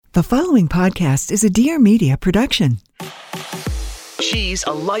The following podcast is a Dear Media production. She's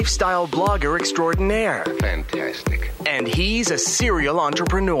a lifestyle blogger extraordinaire. Fantastic. And he's a serial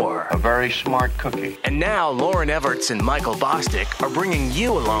entrepreneur. A very smart cookie. And now Lauren Everts and Michael Bostic are bringing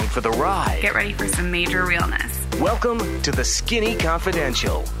you along for the ride. Get ready for some major realness. Welcome to the Skinny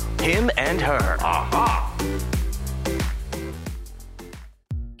Confidential. Him and her. Aha!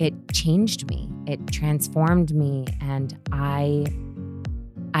 It changed me. It transformed me. And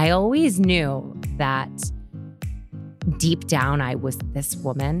I always knew that deep down I was this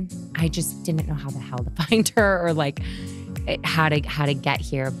woman. I just didn't know how the hell to find her or how to get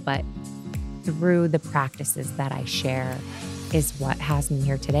here. But through the practices that I share is what has me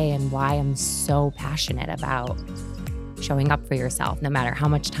here today and why I'm so passionate about showing up for yourself, no matter how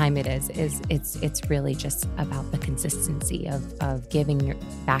much time it is it's really just about the consistency of giving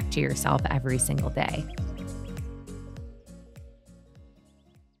back to yourself every single day.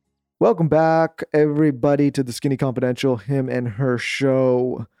 Welcome back, everybody, to the Skinny Confidential, Him and Her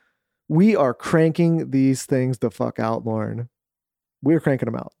show. We are cranking these things the fuck out, Lauren. We're cranking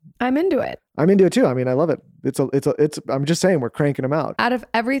them out. I'm into it. I'm into it too. I mean, I love it. I'm just saying we're cranking them out. Out of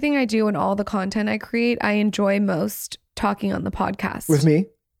everything I do and all the content I create, I enjoy most talking on the podcast. With me?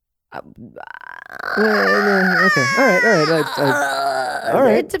 Okay. All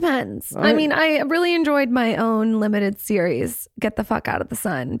right. It depends. All right. I mean, I really enjoyed my own limited series, Get the Fuck Out of the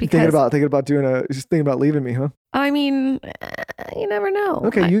Sun. Because thinking about leaving me, huh? I mean, you never know.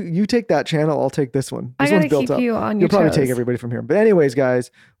 Okay, you take that channel, I'll take this one. This I gotta one's built keep up. you on your You'll probably toes. take everybody from here. But anyways, guys,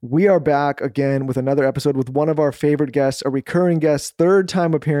 we are back again with another episode with one of our favorite guests, a recurring guest, third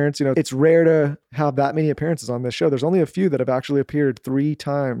time appearance. You know, it's rare to have that many appearances on this show. There's only a few that have actually appeared 3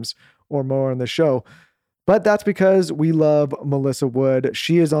 times or more on the show. But that's because we love Melissa Wood.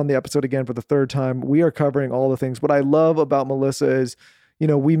 She is on the episode again for the 3rd time. We are covering all the things. What I love about Melissa is, you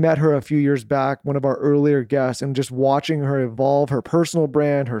know, we met her a few years back, one of our earlier guests, and just watching her evolve, her personal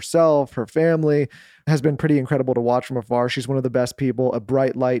brand, herself, her family has been pretty incredible to watch from afar. She's one of the best people, a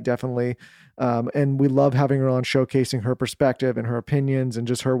bright light, definitely. And we love having her on, showcasing her perspective and her opinions and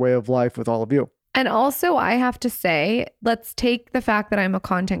just her way of life with all of you. And also, I have to say, let's take the fact that I'm a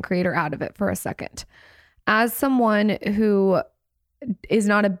content creator out of it for a second. As someone who is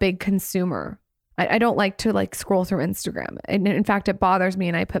not a big consumer, I don't like to scroll through Instagram. And in fact, it bothers me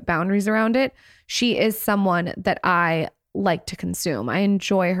and I put boundaries around it. She is someone that I like to consume. I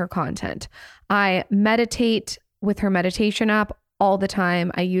enjoy her content. I meditate with her meditation app all the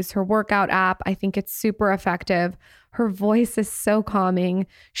time. I use her workout app. I think it's super effective. Her voice is so calming.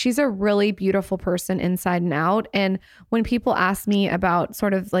 She's a really beautiful person inside and out. And when people ask me about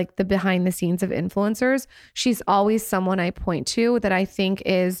sort of the behind the scenes of influencers, she's always someone I point to that I think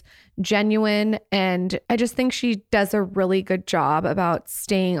is genuine. And I just think she does a really good job about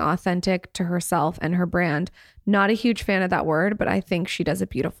staying authentic to herself and her brand. Not a huge fan of that word, but I think she does a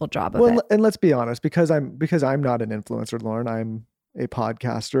beautiful job of it. And let's be honest, because I'm not an influencer, Lauren, I'm a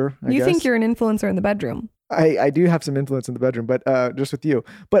podcaster. I guess. Think you're an influencer in the bedroom. I do have some influence in the bedroom, but just with you.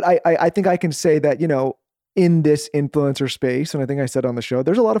 But I think I can say that, you know, in this influencer space, and I think I said on the show,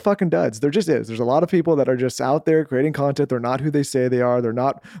 there's a lot of fucking duds. There just is. There's a lot of people that are just out there creating content. They're not who they say they are. They're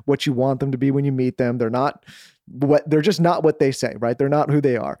not what you want them to be when you meet them. They're just not what they say, right? They're not who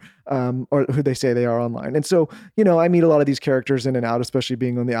they are, or who they say they are online. And so, you know, I meet a lot of these characters in and out, especially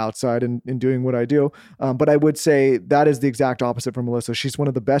being on the outside and doing what I do. But I would say that is the exact opposite from Melissa. She's one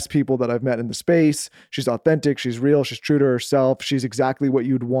of the best people that I've met in the space. She's authentic. She's real. She's true to herself. She's exactly what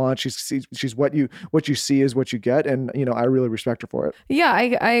you'd want. She's what you see is what you get. And, you know, I really respect her for it. Yeah,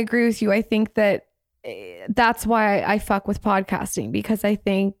 I agree with you. I think that that's why I fuck with podcasting, because I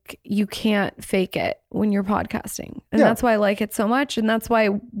think you can't fake it when you're podcasting. And that's why I like it so much. And that's why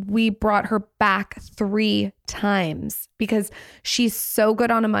we brought her back 3 times, because she's so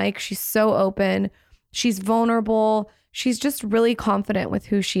good on a mic. She's so open. She's vulnerable. She's just really confident with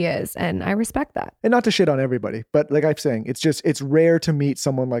who she is. And I respect that. And not to shit on everybody, but like I'm saying, it's rare to meet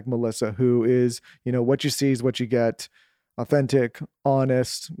someone like Melissa who is, you know, what you see is what you get, authentic,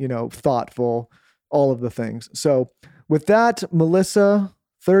 honest, you know, thoughtful, all of the things. So with that, Melissa,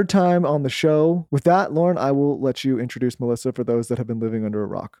 3rd time on the show. With that, Lauren, I will let you introduce Melissa for those that have been living under a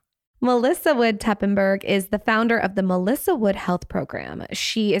rock. Melissa Wood Tepperberg is the founder of the Melissa Wood Health Program.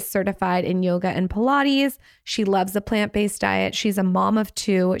 She is certified in yoga and Pilates. She loves a plant-based diet. She's a mom of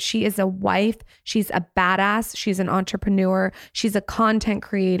 2. She is a wife. She's a badass. She's an entrepreneur. She's a content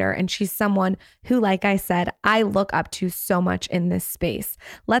creator. And she's someone who, like I said, I look up to so much in this space.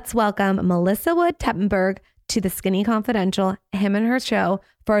 Let's welcome Melissa Wood Tepperberg to the Skinny Confidential, Him and Her show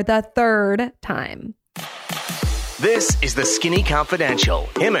for the 3rd time. This is the Skinny Confidential,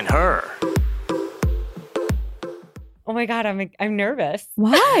 him and her. Oh my God, I'm nervous.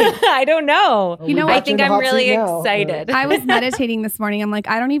 Why? I don't know. You know I what? think You're in the I'm hot really seat now. excited. I was meditating this morning. I'm like,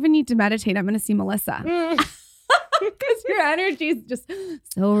 I don't even need to meditate. I'm going to see Melissa. Because your energy is just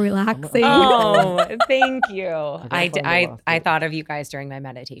so relaxing. Oh, thank you. I gotta find the last I bit. thought of you guys during my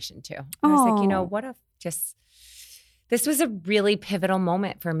meditation too. I was like, you know, this was a really pivotal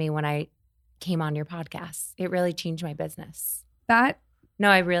moment for me when I came on your podcast. It really changed my business. That No,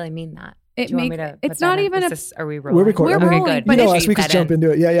 I really mean that. it Do you want makes me to? it's put not that in? even Are we rolling? We're recording. We're Okay, rolling, good. but You know it's- us. We can that jump in.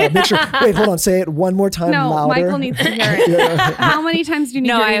 into it. Yeah. Make sure. Wait, hold on. Say it one more time no. louder. Michael needs to hear it. Yeah. How many times do you need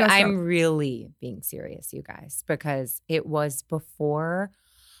No, your ego I'm stroked? really being serious, you guys, because it was before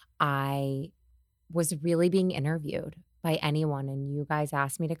I was really being interviewed by anyone, and you guys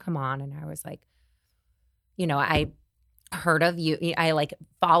asked me to come on, and I was like, you know, I heard of you. I like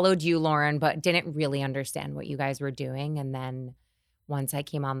followed you, Lauren, but didn't really understand what you guys were doing. And then once I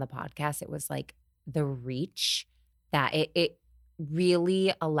came on the podcast, it was like the reach that it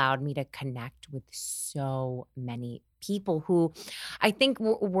really allowed me to connect with so many people who I think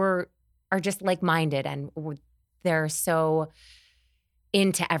are just like-minded, and they're so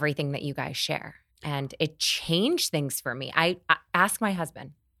into everything that you guys share. And it changed things for me. I ask my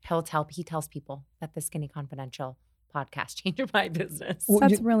husband. He tells people that the Skinny Confidential podcast changed my business. Well,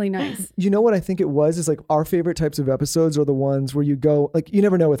 That's really nice. You know what I think it was is like our favorite types of episodes are the ones where you go, like, you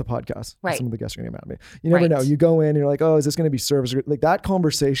never know with a podcast. Right. Some of the guests are going to get mad at me. You never Right. know. You go in and you're like, oh, is this going to be service? Like that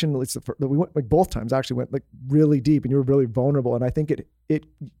conversation, at least we went like both times actually went like really deep, and you were really vulnerable. And I think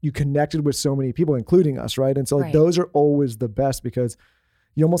you connected with so many people, including us. Right. And so like Right. those are always the best because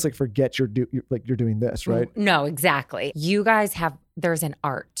you almost like forget you're doing this. Right. No, exactly. You guys there's an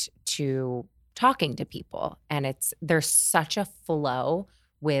art to talking to people, and there's such a flow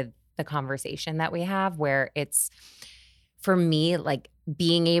with the conversation that we have where it's, for me, like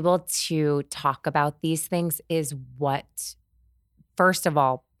being able to talk about these things is what, first of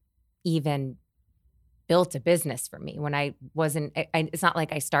all, even built a business for me. When it's not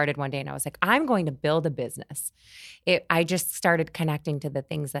like I started one day and I was like, I'm going to build a business. I just started connecting to the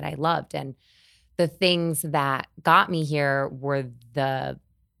things that I loved, and the things that got me here were the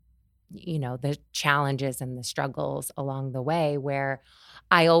challenges and the struggles along the way, where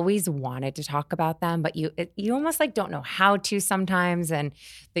I always wanted to talk about them, but you almost like don't know how to sometimes, and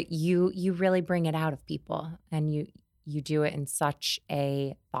that you really bring it out of people, and you do it in such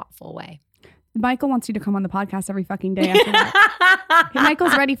a thoughtful way. Michael wants you to come on the podcast every fucking day after that. Okay,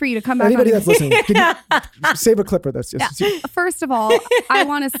 Michael's ready for you to come back. Anybody on. that's listening, can you save a clip for this? First of all, I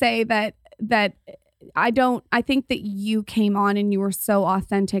want to say that I think that you came on and you were so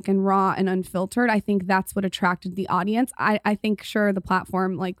authentic and raw and unfiltered. I think that's what attracted the audience. I think sure the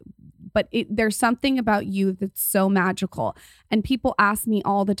platform but there's something about you that's so magical. And people ask me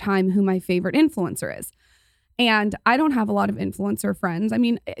all the time who my favorite influencer is. And I don't have a lot of influencer friends. I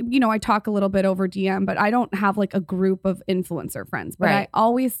mean, I talk a little bit over DM, but I don't have like a group of influencer friends. But Right. I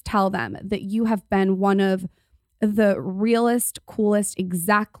always tell them that you have been one of the realest, coolest,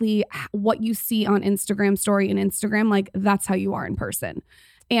 exactly what you see on Instagram story and Instagram. Like that's how you are in person.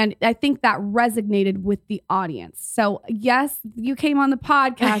 And I think that resonated with the audience. So yes, you came on the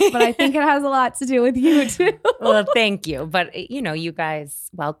podcast, but I think it has a lot to do with you too. Well, thank you. But you guys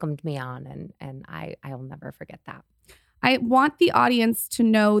welcomed me on, and I'll never forget that. I want the audience to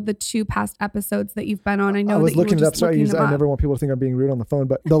know the 2 past episodes that you've been on. I know I was that you looking were it up. just Sorry, looking them I up. never want people to think I'm being rude on the phone.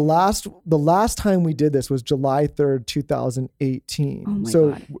 But the last time we did this was July 3rd, 2018. Oh my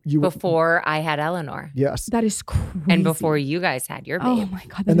so God. Before I had Eleanor, yes. That is crazy. and before you guys had your Oh babe. my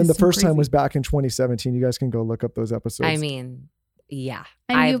God. And then the so first time crazy. was back in 2017. You guys can go look up those episodes. I mean, yeah,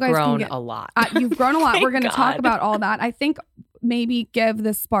 And you I've guys can grown get- a lot. You've grown a lot. Thank We're going to talk God. about all that. I think maybe give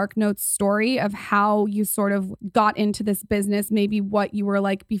the Spark Notes story of how you sort of got into this business, maybe what you were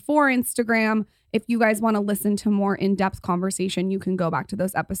like before Instagram. If you guys want to listen to more in-depth conversation, you can go back to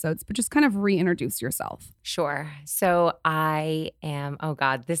those episodes, but just kind of reintroduce yourself. Sure. So I am, oh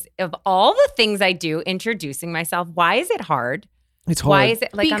God, of all the things I do, introducing myself, why is it hard? It's hard. Why is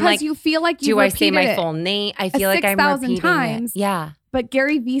it like, Because I'm like, you feel like you do I say my it, full name? I feel like I'm 6,000 repeating times. it. Yeah. but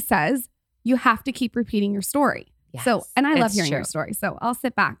Gary Vee says you have to keep repeating your story. Yes, So, and I love it's hearing your true. story. So I'll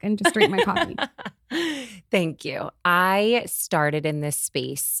sit back and just drink my coffee. Thank you. I started in this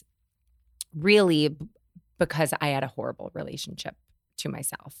space really because I had a horrible relationship to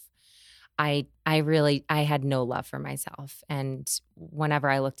myself. I had no love for myself. And whenever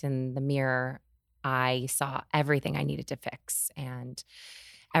I looked in the mirror, I saw everything I needed to fix and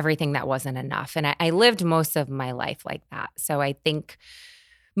everything that wasn't enough. And I lived most of my life like that. So I think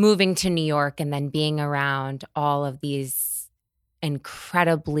moving to New York and then being around all of these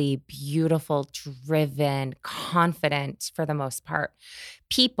incredibly beautiful, driven, confident, for the most part,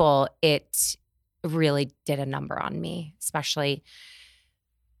 people, it really did a number on me, especially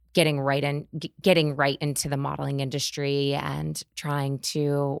getting right into the modeling industry and trying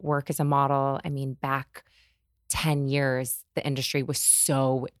to work as a model. I mean, back 10 years, the industry was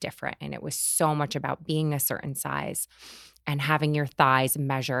so different, and it was so much about being a certain size and having your thighs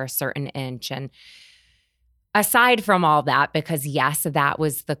measure a certain inch. And aside from all that, because yes, that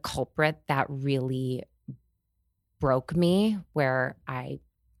was the culprit that really broke me, where I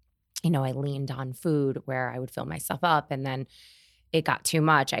leaned on food, where I would fill myself up, and then it got too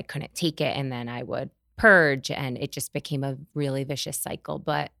much. I couldn't take it, and then I would purge, and it just became a really vicious cycle.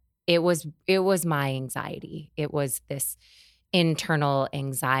 But it was my anxiety. It was this internal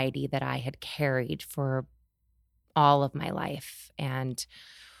anxiety that I had carried for all of my life. And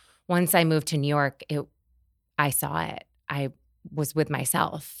once I moved to New York, I saw it. I was with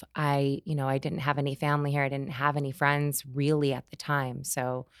myself. I didn't have any family here. I didn't have any friends really at the time.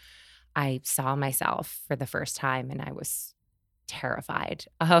 So I saw myself for the first time, and I was terrified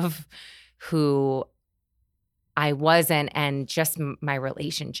of who I wasn't and just my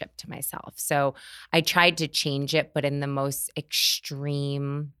relationship to myself. So I tried to change it, but in the most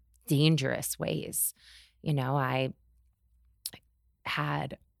extreme, dangerous ways. I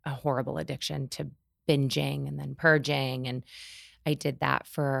had a horrible addiction to binging and then purging, and I did that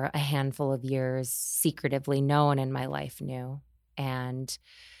for a handful of years secretively. No one in my life knew. And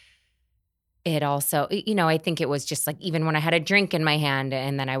it also, I think it was just like, even when I had a drink in my hand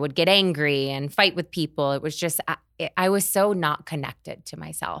and then I would get angry and fight with people, it was just, I was so not connected to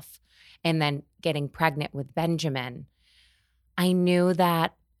myself. And then getting pregnant with Benjamin, I knew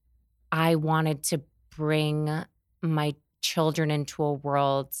that I wanted to bring my children into a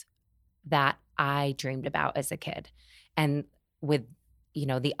world that I dreamed about as a kid, and with,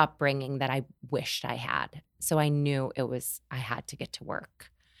 the upbringing that I wished I had. So I knew I had to get to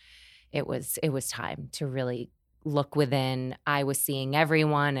work. It was time to really look within. I was seeing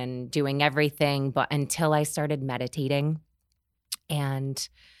everyone and doing everything, but until I started meditating and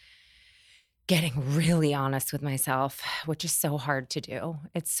getting really honest with myself, which is so hard to do.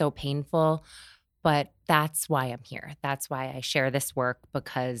 It's so painful, but that's why I'm here. That's why I share this work,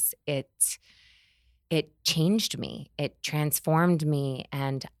 because it changed me. It transformed me,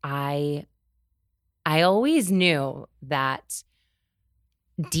 and I always knew that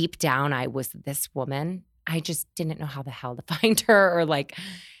deep down, I was this woman. I just didn't know how the hell to find her, or like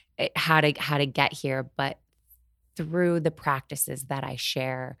how to get here. But through the practices that I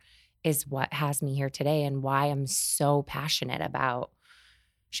share is what has me here today, and why I'm so passionate about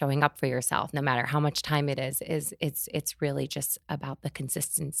showing up for yourself, no matter how much time it is. It's really just about the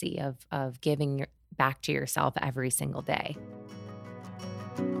consistency of giving back to yourself every single day.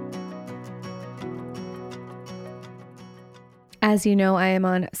 As you know, I am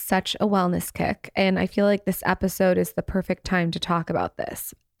on such a wellness kick, and I feel like this episode is the perfect time to talk about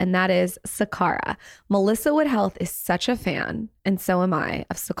this, and that is Sakara. Melissa Wood Health is such a fan, and so am I,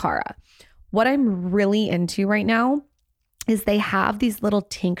 of Sakara. What I'm really into right now is they have these little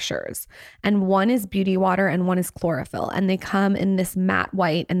tinctures, and one is beauty water and one is chlorophyll, and they come in this matte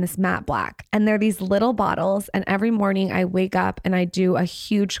white and this matte black, and they're these little bottles. And every morning I wake up and I do a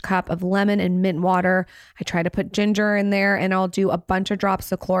huge cup of lemon and mint water. I try to put ginger in there, and I'll do a bunch of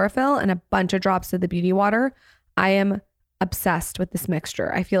drops of chlorophyll and a bunch of drops of the beauty water. I am obsessed with this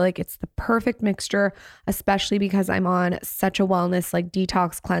mixture. I feel like it's the perfect mixture, especially because I'm on such a wellness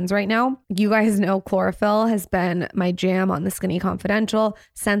detox cleanse right now. You guys know chlorophyll has been my jam on the Skinny Confidential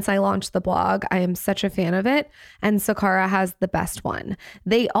since I launched the blog. I am such a fan of it, and Sakara has the best one.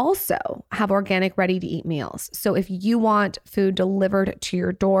 They also have organic ready to eat meals. So if you want food delivered to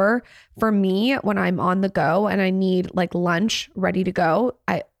your door, for me, when I'm on the go and I need lunch ready to go,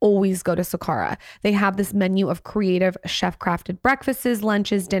 I always go to Sakara. They have this menu of creative chef-crafted breakfasts,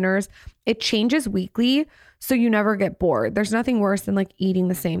 lunches, dinners. It changes weekly, so you never get bored. There's nothing worse than eating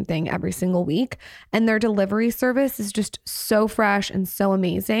the same thing every single week. And their delivery service is just so fresh and so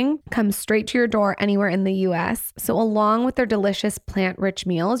amazing. Comes straight to your door anywhere in the US. So along with their delicious plant-rich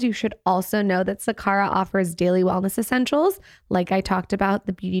meals, you should also know that Sakara offers daily wellness essentials, like I talked about,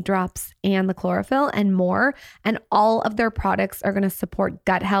 the beauty drops and the chlorophyll and more. And all of their products are going to support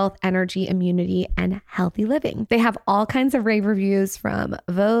gut health, energy, immunity, and healthy living. They have all kinds of rave reviews from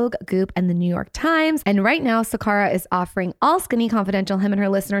Vogue, Goop, and the New York Times. And right now, Sakara is offering all Skinny Confidential, him and her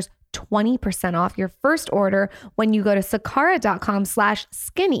listeners, 20% off your first order when you go to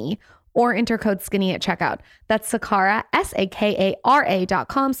sakara.com/skinny or enter code skinny at checkout. That's Sakara,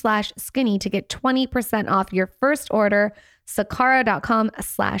 SAKARA.com/skinny to get 20% off your first order.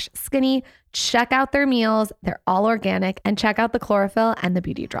 Sakara.com/skinny. Check out their meals. They're all organic, and check out the chlorophyll and the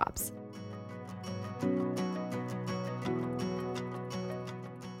beauty drops.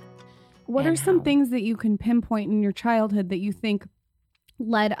 What are some things that you can pinpoint in your childhood that you think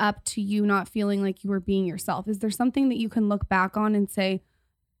led up to you not feeling like you were being yourself? Is there something that you can look back on and say,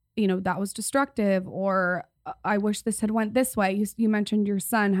 you know, that was destructive, or I wish this had went this way? You mentioned your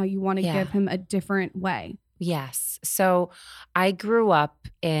son, how you want to give him a different way. Yes. So I grew up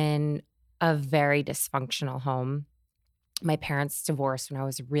in a very dysfunctional home. My parents divorced when I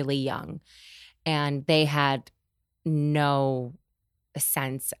was really young, and they had no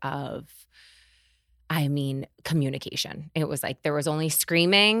sense of, communication. It was like there was only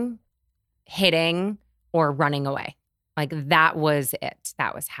screaming, hitting, or running away. Like that was it.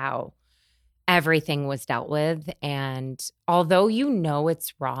 That was how everything was dealt with. And although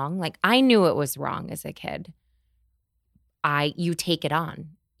it's wrong, like I knew it was wrong as a kid, you take it on.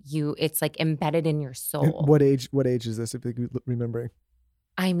 It's like embedded in your soul. What age is this, if you're remembering?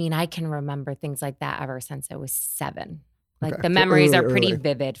 I can remember things like that ever since I was 7. Like Okay. the memories are pretty early.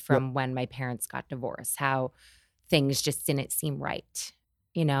 vivid from when my parents got divorced, how things just didn't seem right,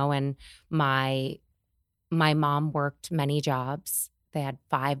 and my mom worked many jobs. They had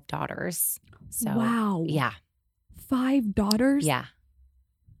 5 daughters. So wow. Yeah. 5 daughters? Yeah.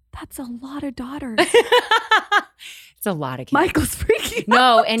 That's a lot of daughters. It's a lot of kids. Michael's freaking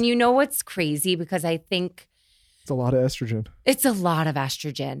No, and you know what's crazy? Because I think It's a lot of estrogen. it's a lot of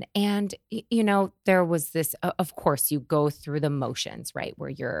estrogen. And, there was this, of course, you go through the motions, right? Where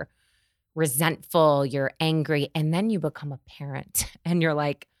you're resentful, you're angry, and then you become a parent and you're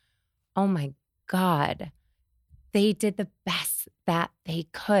like, oh my God, they did the best that they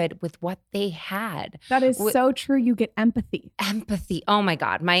could with what they had. That is so true. You get empathy. Empathy. Oh my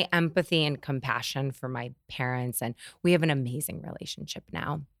God. My empathy and compassion for my parents, and we have an amazing relationship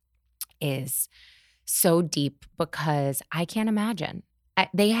now, is so deep because I can't imagine.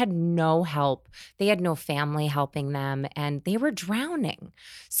 They had no help. They had no family helping them, and they were drowning.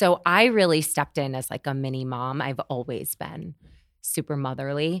 So I really stepped in as like a mini mom. I've always been super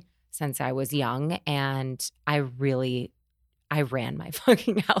motherly since I was young, and I ran my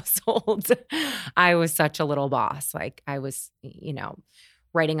fucking household. I was such a little boss. Like I was,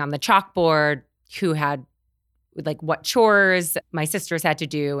 writing on the chalkboard who had like what chores my sisters had to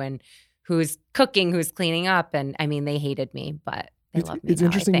do and who's cooking, who's cleaning up. And they hated me, but they love me. It's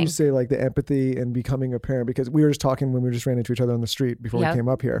interesting you say like the empathy and becoming a parent, because we were just talking when we just ran into each other on the street before we came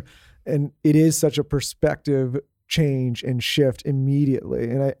up here. And it is such a perspective change and shift immediately.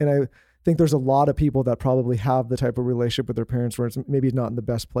 And I think there's a lot of people that probably have the type of relationship with their parents where it's maybe not in the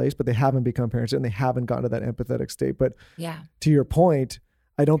best place, but they haven't become parents and they haven't gotten to that empathetic state. But to your point,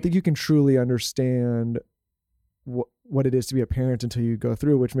 I don't think you can truly understand what it is to be a parent until you go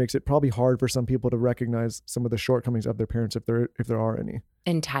through, which makes it probably hard for some people to recognize some of the shortcomings of their parents if there are any.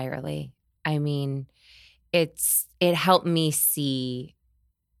 Entirely. It helped me see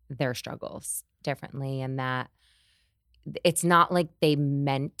their struggles differently, and that it's not like they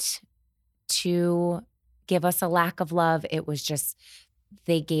meant to give us a lack of love. It was just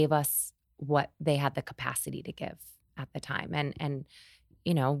they gave us what they had the capacity to give at the time. And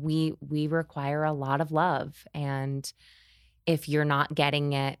we require a lot of love. And if you're not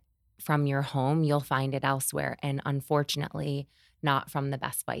getting it from your home, you'll find it elsewhere. And unfortunately, not from the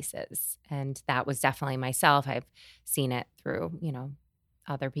best places. And that was definitely myself. I've seen it through,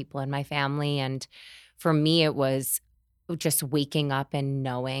 other people in my family. And for me, it was just waking up and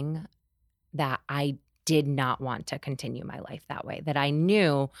knowing that I did not want to continue my life that way, that I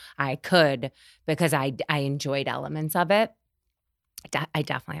knew I could because I enjoyed elements of it. I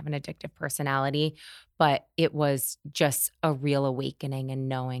definitely have an addictive personality, but it was just a real awakening and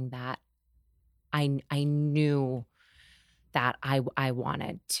knowing that I knew that I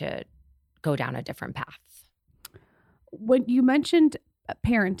wanted to go down a different path. When you mentioned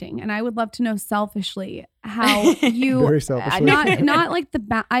parenting, and I would love to know selfishly how you Very selfishly. not like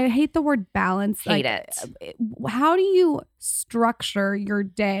I hate the word balance. Hate like, it. How do you structure your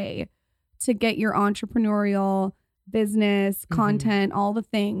day to get your entrepreneurial business, content, all the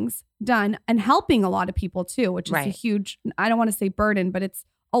things done, and helping a lot of people too, which is a huge, I don't want to say burden, but it's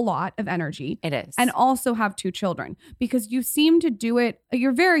a lot of energy. It is. And also have 2 children, because you seem to do it.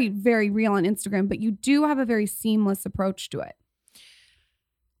 You're very, very real on Instagram, but you do have a very seamless approach to it.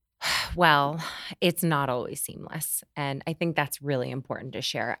 Well, it's not always seamless. And I think that's really important to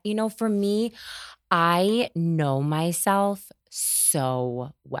share. For me, I know myself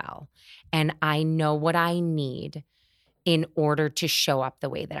so well. And I know what I need in order to show up the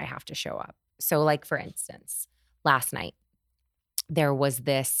way that I have to show up. So like, for instance, last night, there was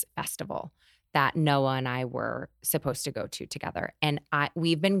this festival that Noah and I were supposed to go to together. And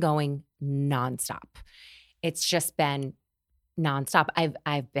we've been going nonstop. It's just been nonstop.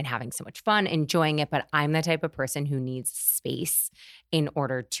 I've been having so much fun, enjoying it, but I'm the type of person who needs space in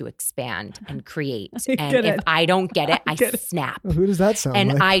order to expand and create. And if I don't get it, I snap. Who does that sound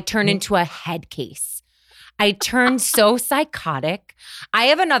and like? I turn into a head case. I turn so psychotic. I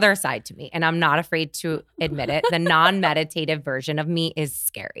have another side to me, and I'm not afraid to admit it. The non-meditative version of me is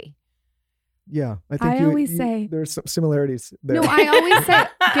scary. Yeah, I think I always say there's some similarities there. No, I always say,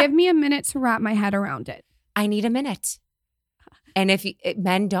 give me a minute to wrap my head around it. I need a minute. And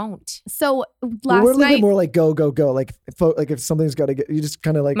men don't. So we're a little night, bit more like go. Like if something's got to get, you just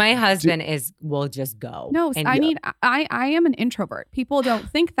kind of like. My husband will just go. No, I am an introvert. People don't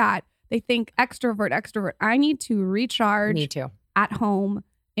think that. They think extrovert. I need to recharge. Me too. At home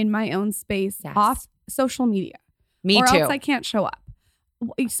in my own space, Yes. off social media. Me or too. else I can't show up.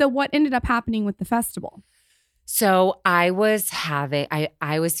 So what ended up happening with the festival? So I was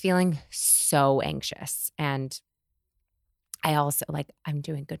feeling so anxious, and I also I'm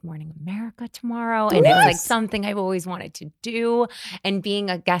doing Good Morning America tomorrow. And it's like something I've always wanted to do. And being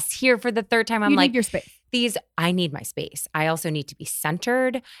a guest here for the third time, I'm need your space. I need my space. I also need to be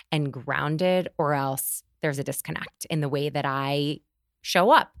centered and grounded, or else there's a disconnect in the way that I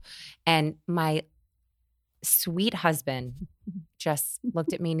show up. And my sweet husband just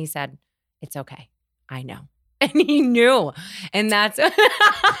looked at me and he said, "It's okay. I know." And he knew. And that's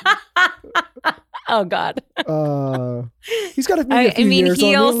oh God. He's got a few years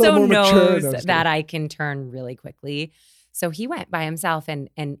he on, also knows that I can turn really quickly. So he went by himself, and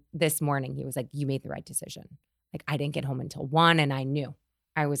this morning he was like, "You made the right decision." Like, I didn't get home until 1, and I knew.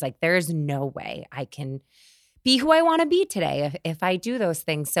 I was like, there's no way I can be who I want to be today if I do those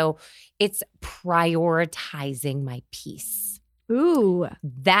things. So it's prioritizing my peace. Ooh.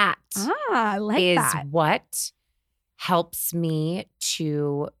 That I like is that. what helps me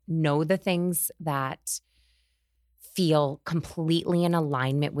to know the things that feel completely in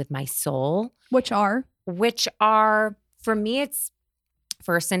alignment with my soul. Which are, for me, it's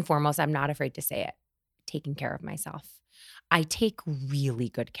first and foremost, I'm not afraid to say it, taking care of myself. I take really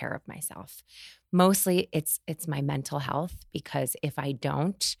good care of myself. Mostly it's my mental health, because if I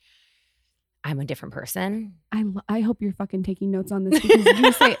don't, I'm a different person. I hope you're fucking taking notes on this, because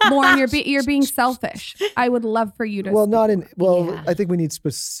you say, Lauren, you're being selfish. I would love for you to. Well, Yeah. I think we need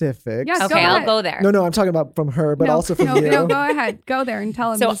specifics. Yes, Okay, I'll go there. No, I'm talking about from her, but also from you. No, go ahead. Go there and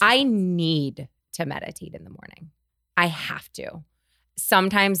tell him. So I need to meditate in the morning. I have to.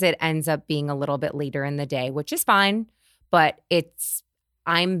 Sometimes it ends up being a little bit later in the day, which is fine, but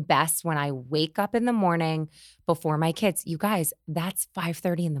I'm best when I wake up in the morning before my kids. You guys, that's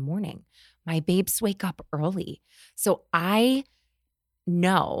 5:30 in the morning. My babes wake up early. So I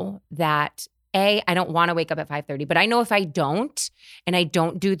know that I don't want to wake up at 5:30, but I know if I don't, and I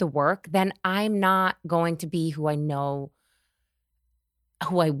don't do the work, then I'm not going to be who I know,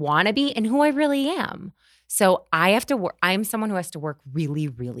 who I want to be, and who I really am. So I have to work. I'm someone who has to work really,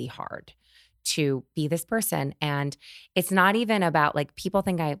 really hard to be this person. And it's not even about people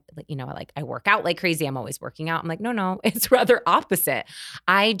think I work out like crazy. I'm always working out. I'm like, no, it's rather opposite.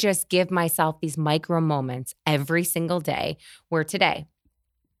 I just give myself these micro moments every single day, where today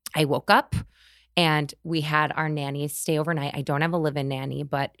I woke up and we had our nanny stay overnight. I don't have a live-in nanny,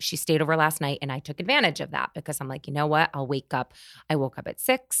 but she stayed over last night, and I took advantage of that because I'm like, you know what? I'll wake up. I woke up at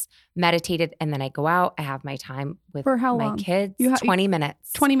 6, meditated, and then I go out. I have my time with For how my long? kids. 20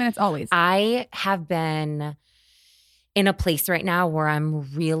 minutes. 20 minutes always. I have been in a place right now where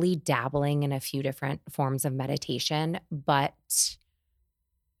I'm really dabbling in a few different forms of meditation, but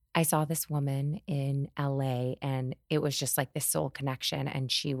I saw this woman in LA, and it was just like this soul connection.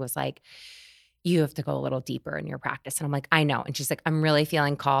 And she was like, you have to go a little deeper in your practice. And I'm like, I know. And she's like, I'm really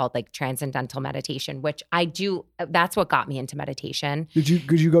feeling called transcendental meditation, which I do. That's what got me into meditation. Did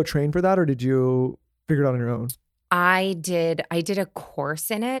you go train for that, or did you figure it out on your own? I did a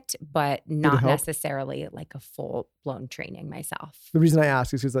course in it, but not necessarily a full-blown training myself. The reason I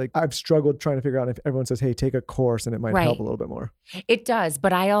ask is because I've struggled trying to figure out if everyone says, hey, take a course, and it might help a little bit more. It does.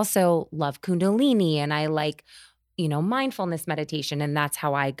 But I also love Kundalini, and I like mindfulness meditation, and that's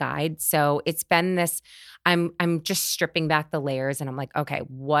how I guide. So it's been this, I'm just stripping back the layers, and I'm like, okay,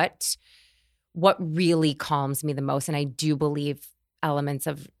 what really calms me the most? And I do believe elements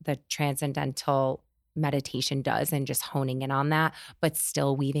of the transcendental meditation does and just honing in on that, but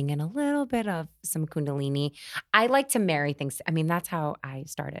still weaving in a little bit of some Kundalini. I like to marry things. I mean, that's how I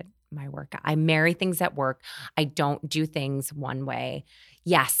started my work. I marry things at work. I don't do things one way.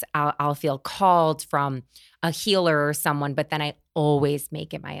 Yes, I'll feel called from a healer or someone, but then I always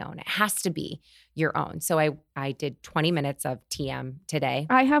make it my own. It has to be your own. So I did 20 minutes of TM today.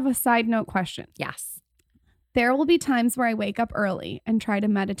 I have a side note question. Yes. There will be times where I wake up early and try to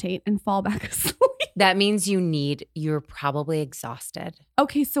meditate and fall back asleep. That means you're probably exhausted.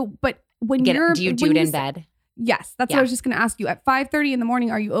 Okay, so but when do you do it in bed? Yes, that's what I was just going to ask you. At 5:30 in the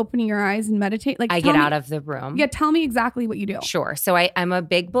morning, are you opening your eyes and meditate? Like, I get out of the room. Yeah, tell me exactly what you do. Sure. So I'm a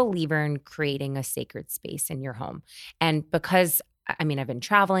big believer in creating a sacred space in your home, and because I mean I've been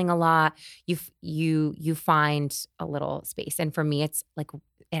traveling a lot, you find a little space, and for me it's like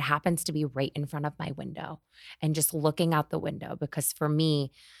it happens to be right in front of my window, and just looking out the window, because for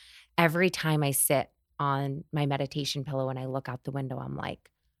me, every time I sit on my meditation pillow and I look out the window, I'm like,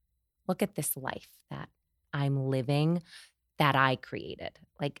 look at this life that I'm living, that I created.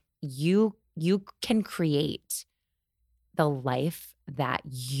 Like you can create the life that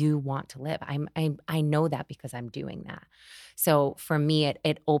you want to live. I know that because I'm doing that. So for me,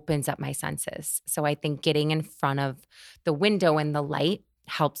 it opens up my senses. So I think getting in front of the window and the light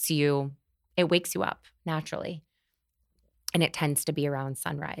helps you, it wakes you up naturally. And it tends to be around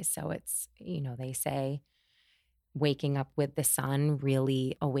sunrise. So it's, they say waking up with the sun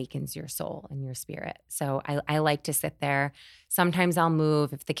really awakens your soul and your spirit. So I like to sit there. Sometimes I'll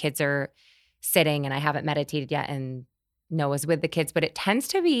move if the kids are sitting and I haven't meditated yet and Noah's with the kids, but it tends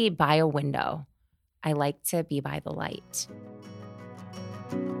to be by a window. I like to be by the light.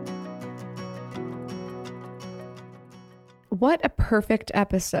 What a perfect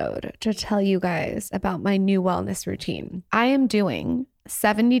episode to tell you guys about my new wellness routine. I am doing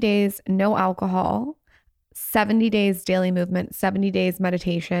 70 days no alcohol, 70 days daily movement, 70 days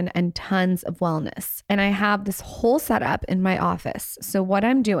meditation, and tons of wellness. And I have this whole setup in my office. So what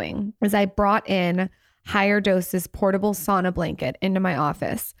I'm doing is I brought in Higher Doses portable sauna blanket into my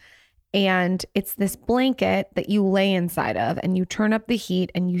office. And it's this blanket that you lay inside of and you turn up the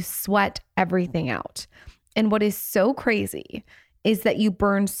heat and you sweat everything out. And what is so crazy is that you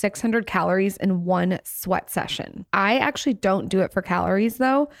burn 600 calories in one sweat session. I actually don't do it for calories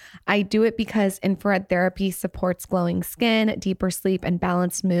though. I do it because infrared therapy supports glowing skin, deeper sleep, and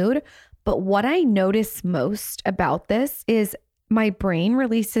balanced mood. But what I notice most about this is my brain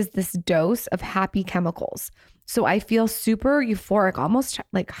releases this dose of happy chemicals. So I feel super euphoric, almost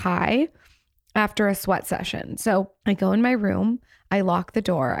like high after a sweat session. So I go in my room, I lock the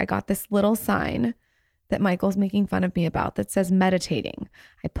door. I got this little sign that Michael's making fun of me about that says meditating.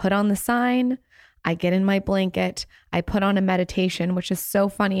 I put on the sign, I get in my blanket, I put on a meditation, which is so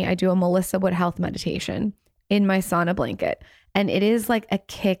funny. I do a Melissa Wood Health meditation in my sauna blanket. And it is like a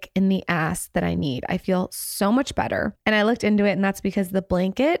kick in the ass that I need. I feel so much better. And I looked into it, and that's because the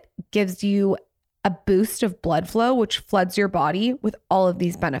blanket gives you a boost of blood flow, which floods your body with all of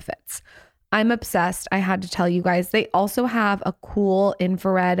these benefits. I'm obsessed. I had to tell you guys, they also have a cool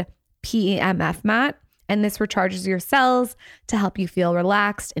infrared PEMF mat. And this recharges your cells to help you feel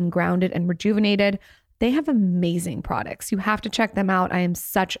relaxed and grounded and rejuvenated. They have amazing products. You have to check them out. I am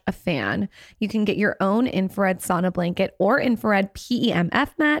such a fan. You can get your own infrared sauna blanket or infrared PEMF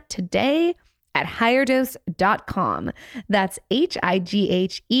mat today at higherdose.com. That's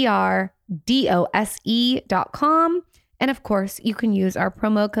HIGHERDOSE.com. And of course, you can use our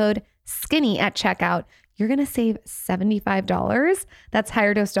promo code SKINNY at checkout. You're going to save $75. That's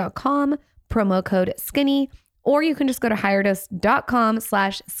higherdose.com. promo code SKINNY, or you can just go to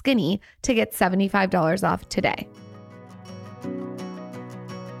higherdose.com/skinny to get $75 off today.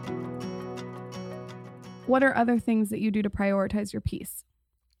 What are other things that you do to prioritize your peace?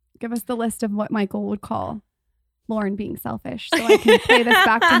 Give us the list of what Michael would call Lauren being selfish, so I can play this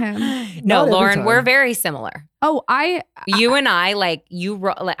back to him. No, Lauren, we're very similar. Oh, you and I,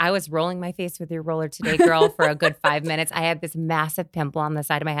 I was rolling my face with your roller today, girl, for a good 5 minutes. I had this massive pimple on the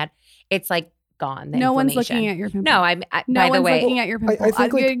side of my head. It's like gone. No one's looking at your pimple. No, no by the way, looking at your pimple. I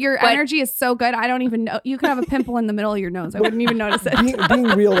think your energy is so good. I don't even know. You could have a pimple in the middle of your nose. I wouldn't even notice it. Being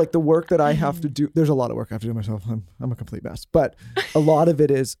real, like the work that I have to do, there's a lot of work I have to do myself. I'm a complete mess. But a lot of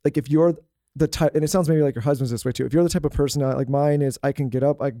it is like if you're the type, and it sounds maybe like your husband's this way too. If you're the type of person like mine is, I can get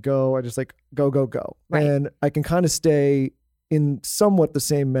up, I go, I just like go. Right. And I can kind of stay in somewhat the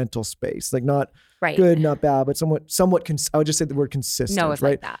same mental space, like not right. good, not bad, but somewhat I would just say the word consistent. No, it's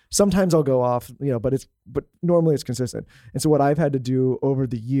right? like that. Sometimes I'll go off, but normally it's consistent. And so what I've had to do over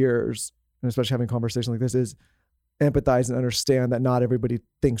the years, and especially having a conversation like this, is empathize and understand that not everybody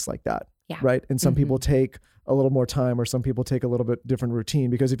thinks like that. Yeah. Right. And some people take a little more time, or some people take a little bit different routine,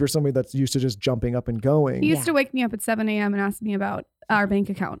 because if you're somebody that's used to just jumping up and going. He used to wake me up at 7 a.m. and ask me about our bank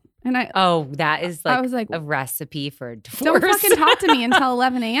account. And that is like, I was like, a recipe for divorce. Don't fucking talk to me until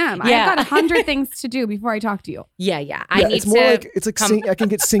 11 a.m. Yeah. I've got 100 things to do before I talk to you. Yeah. It's more like I can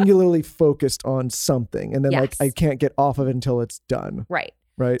get singularly focused on something, and then like I can't get off of it until it's done. Right.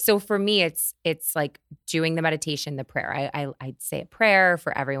 Right. So for me, it's like doing the meditation, the prayer. I'd say a prayer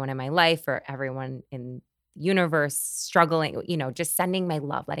for everyone in my life, for everyone in the universe struggling, just sending my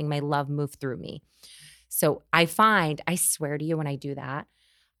love, letting my love move through me. So I swear to you, when I do that,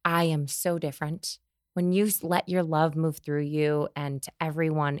 I am so different. When you let your love move through you and to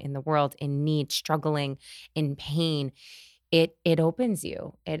everyone in the world in need, struggling, in pain, it opens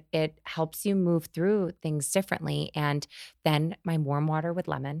you. It helps you move through things differently. And then my warm water with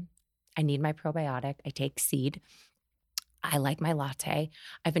lemon. I need my probiotic. I take seed. I like my latte.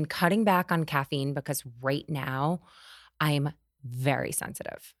 I've been cutting back on caffeine because right now I'm very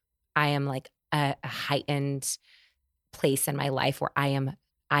sensitive. I am like a heightened place in my life where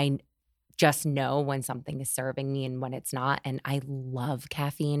I just know when something is serving me and when it's not. And I love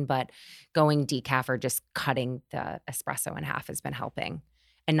caffeine, but going decaf or just cutting the espresso in half has been helping,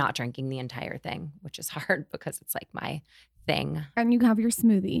 and not drinking the entire thing, which is hard because it's like my thing. And you have your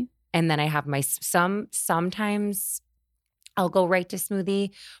smoothie. And then I have my sometimes I'll go right to smoothie,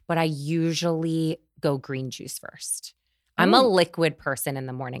 but I usually go green juice first. I'm a liquid person in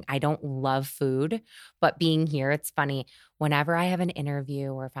the morning. I don't love food, but being here, it's funny. Whenever I have an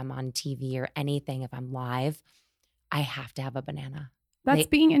interview or if I'm on TV or anything, if I'm live, I have to have a banana. That's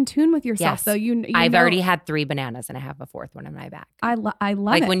being in tune with yourself, yes. though. I've already had 3 bananas and I have a 4th one in my bag. I love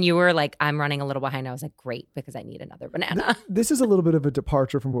like it. when you were like, I'm running a little behind, I was like, great, because I need another banana. This is a little bit of a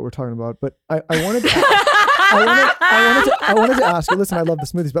departure from what we're talking about, but I wanted to. I wanted to ask you. Listen, I love the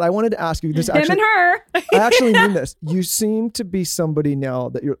smoothies, but I wanted to ask you this. Actually, him and her. I actually mean this. You seem to be somebody now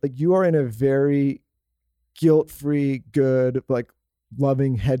that you are in a very guilt-free, good, like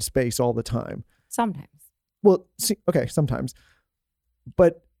loving headspace all the time. Sometimes. Well, sometimes,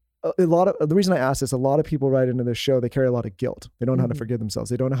 but a lot of the reason I ask this, a lot of people write into this show, they carry a lot of guilt. They don't know how to forgive themselves.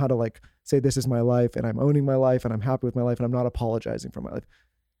 They don't know how to like say, this is my life and I'm owning my life and I'm happy with my life and I'm not apologizing for my life.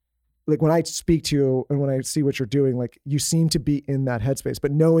 Like when I speak to you and when I see what you're doing, like you seem to be in that headspace,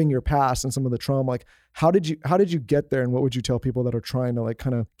 but knowing your past and some of the trauma, like how did you get there? And what would you tell people that are trying to like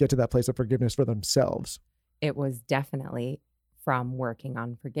kind of get to that place of forgiveness for themselves? It was definitely from working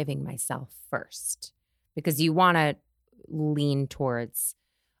on forgiving myself first, because you want to lean towards,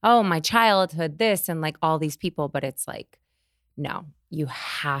 oh, my childhood, this, and like all these people. But it's like, no, you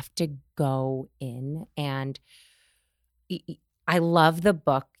have to go in. And I love the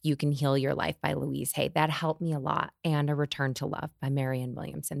book, You Can Heal Your Life by Louise Hay. That helped me a lot. And A Return to Love by Marianne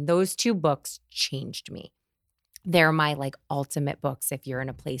Williamson. Those 2 books changed me. They're my like ultimate books. If you're in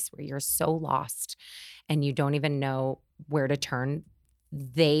a place where you're so lost and you don't even know where to turn,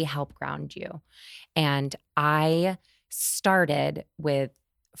 they help ground you. And I started with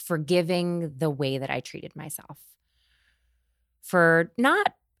forgiving the way that I treated myself.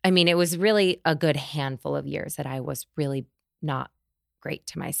 It was really a good handful of years that I was really not great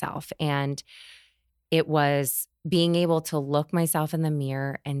to myself. And it was being able to look myself in the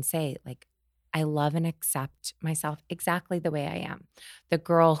mirror and say, like, I love and accept myself exactly the way I am. The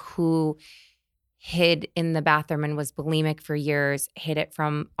girl who hid in the bathroom and was bulimic for years, hid it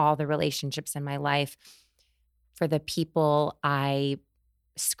from all the relationships in my life, for the people I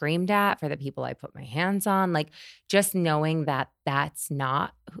screamed at, for the people I put my hands on, like just knowing that that's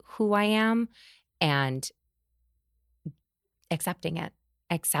not who I am, and accepting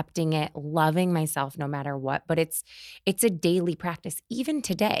it, loving myself no matter what. But it's a daily practice. Even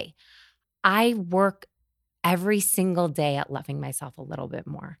today, I work every single day at loving myself a little bit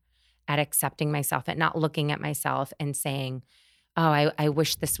more, at accepting myself, at not looking at myself and saying, oh, I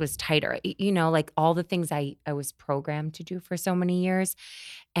wish this was tighter. Like all the things I was programmed to do for so many years.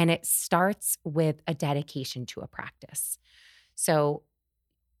 And it starts with a dedication to a practice. So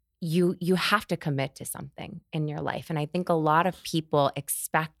you have to commit to something in your life. And I think a lot of people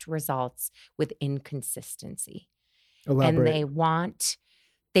expect results with inconsistency. Elaborate. And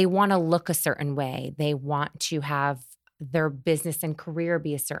they want to look a certain way. They want to have their business and career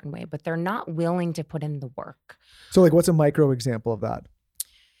be a certain way, but they're not willing to put in the work. So like what's a micro example of that? I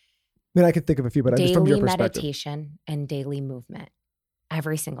mean, I could think of a few, but just from your perspective. Daily meditation and daily movement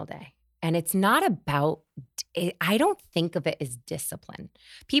every single day. And it's not about, I don't think of it as discipline.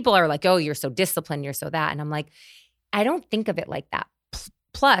 People are like, oh, you're so disciplined, you're so that. And I'm like, I don't think of it like that.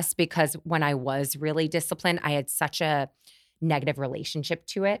 plus because when I was really disciplined, I had such a negative relationship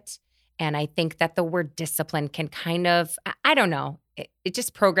to it. And I think that the word discipline can kind of, I don't know, it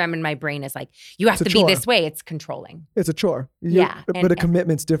just programmed in my brain as like, you have to be this way. It's controlling. It's a chore. Yeah. But a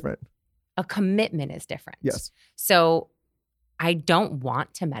commitment's different. A commitment is different. Yes. So I don't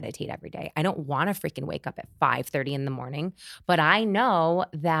want to meditate every day. I don't want to freaking wake up at 5:30 in the morning. But I know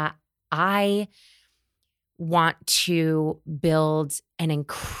that I want to build an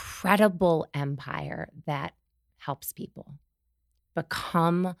incredible empire that helps people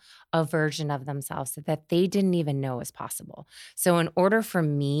become a version of themselves that they didn't even know was possible. So in order for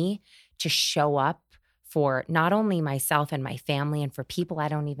me to show up for not only myself and my family and for people I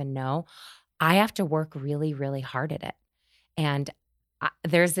don't even know, I have to work really, really hard at it. And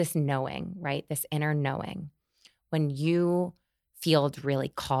there's this knowing, right? This inner knowing. When you feel really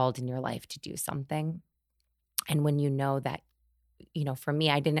called in your life to do something, and when you know that, for me,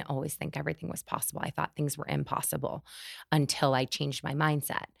 I didn't always think everything was possible. I thought things were impossible until I changed my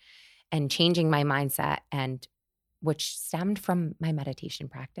mindset. And changing my mindset, and which stemmed from my meditation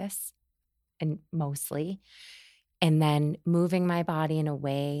practice, and mostly, and then moving my body in a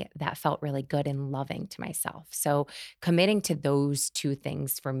way that felt really good and loving to myself. So committing to those two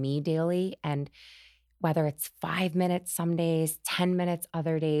things for me daily, and whether it's 5 minutes some days, 10 minutes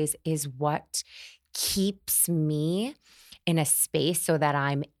other days, is what keeps me in a space so that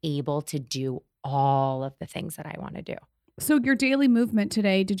I'm able to do all of the things that I want to do. So your daily movement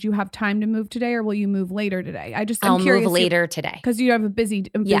today, did you have time to move today, or will you move later today? I'll move later today. Because you have a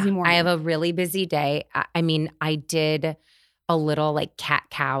busy morning. I have a really busy day. I mean, I did a little like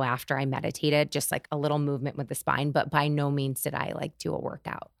cat-cow after I meditated, just like a little movement with the spine, but by no means did I like do a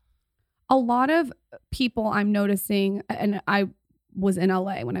workout. A lot of people I'm noticing, and I was in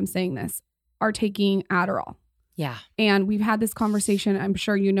LA when I'm saying this, are taking Adderall. Yeah. And we've had this conversation. I'm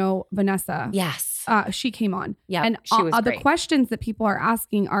sure you know Vanessa. Yes. She came on. Yeah. And she was the great. questions that people are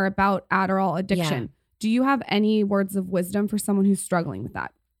asking are about Adderall addiction. Yeah. Do you have any words of wisdom for someone who's struggling with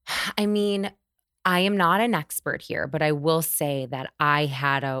that? I mean, I am not an expert here, but I will say that I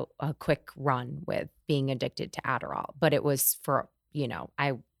had a quick run with being addicted to Adderall, but it was for,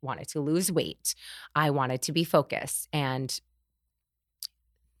 I wanted to lose weight. I wanted to be focused. And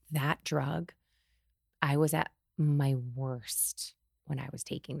that drug, I was at my worst when I was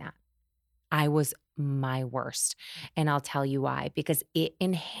taking that. I was my worst. And I'll tell you why, because it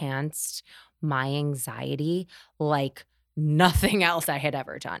enhanced my anxiety like nothing else I had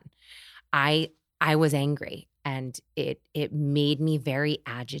ever done. I was angry, and it made me very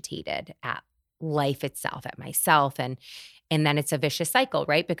agitated at life itself, at myself. And then it's a vicious cycle,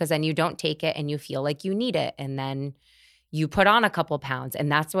 right? Because then you don't take it and you feel like you need it. And then you put on a couple pounds, and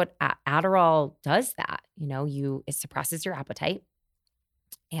that's what Adderall does. That, it suppresses your appetite,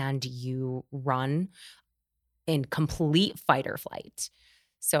 and you run in complete fight or flight.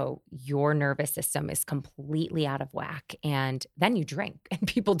 So your nervous system is completely out of whack, and then you drink, and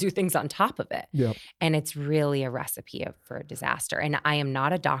people do things on top of it. Yep. And it's really a recipe for a disaster. And I am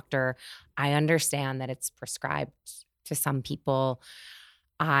not a doctor. I understand that it's prescribed to some people.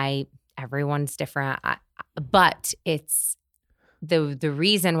 Everyone's different. But it's the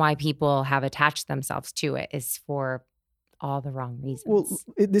reason why people have attached themselves to it is for all the wrong reasons. Well,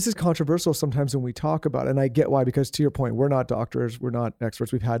 this is controversial sometimes when we talk about it. And I get why, because to your point, we're not doctors. We're not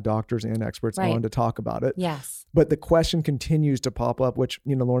experts. We've had doctors and experts on to talk about it. Yes. But the question continues to pop up, which,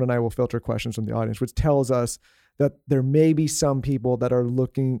 Lauren and I will filter questions from the audience, which tells us that there may be some people that are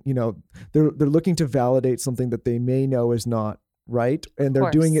looking, they're looking to validate something that they may know is not right. And they're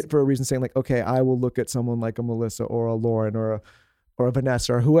doing it for a reason, saying like, okay, I will look at someone like a Melissa or a Lauren or a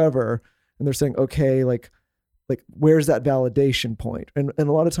Vanessa or whoever. And they're saying, okay, like where's that validation point? And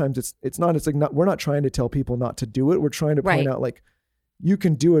a lot of times it's not, we're not trying to tell people not to do it. We're trying to point out like, you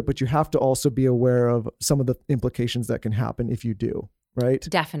can do it, but you have to also be aware of some of the implications that can happen if you do. Right?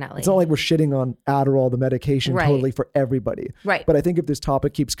 Definitely. It's not like we're shitting on Adderall, the medication, totally for everybody. Right. But I think if this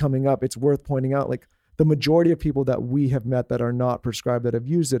topic keeps coming up, it's worth pointing out like the majority of people that we have met that are not prescribed, that have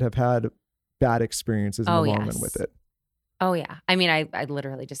used it, have had bad experiences in the long run with it. Oh yeah. I mean, I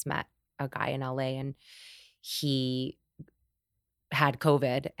literally just met a guy in LA, and he had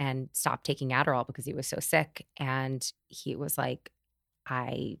COVID and stopped taking Adderall because he was so sick. And he was like,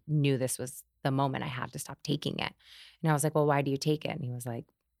 I knew this was the moment I had to stop taking it. And I was like, well, why do you take it? And he was like,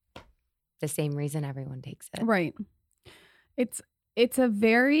 the same reason everyone takes it. Right. It's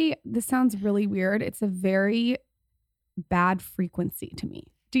this sounds really weird. It's a very bad frequency to me.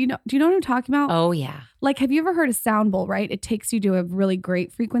 Do you know what I'm talking about? Oh yeah. Like, have you ever heard a sound bowl, right? It takes you to a really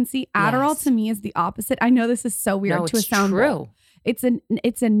great frequency. Adderall to me is the opposite. I know this is so weird to a sound bowl.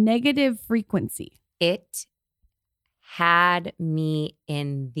 It's a negative frequency. It had me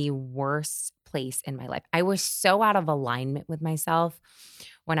in the worst place in my life. I was so out of alignment with myself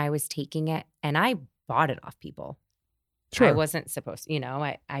when I was taking it, and I bought it off people. Sure. I wasn't supposed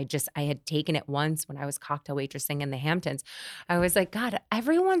to, I had taken it once when I was cocktail waitressing in the Hamptons. I was like, God,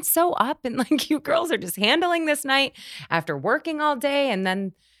 everyone's so up and like you girls are just handling this night after working all day. And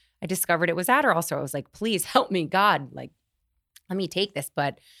then I discovered it was Adderall. So I was like, please help me, God, like, let me take this.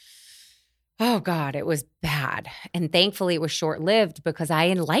 But oh God, it was bad. And thankfully it was short-lived because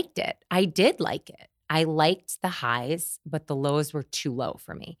I liked it. I did like it. I liked the highs, but the lows were too low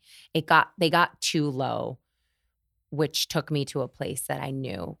for me. They got too low, which took me to a place that I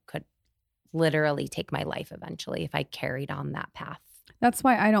knew could literally take my life eventually if I carried on that path. That's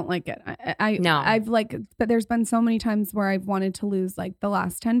why I don't like it. But there's been so many times where I've wanted to lose like the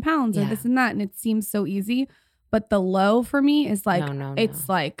last 10 pounds or this and that. And it seems so easy. But the low for me is like, it's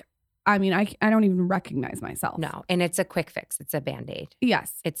like, I mean, I don't even recognize myself. No. And it's a quick fix. It's a Band-Aid.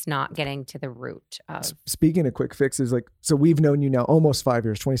 Yes. It's not getting to the root of. Speaking of quick fixes, like, so we've known you now almost 5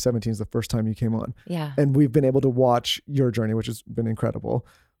 years. 2017 is the first time you came on. Yeah. And we've been able to watch your journey, which has been incredible.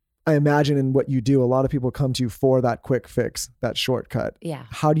 I imagine in what you do, a lot of people come to you for that quick fix, that shortcut. Yeah.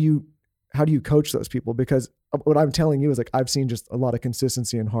 How do you coach those people? Because what I'm telling you is like, I've seen just a lot of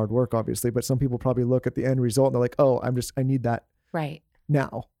consistency and hard work, obviously, but some people probably look at the end result and they're like, oh, I need that right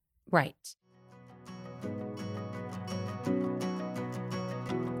now. Right.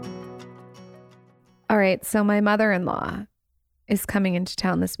 All right. So my mother-in-law is coming into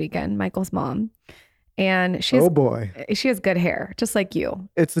town this weekend, Michael's mom. And she has good hair, just like you.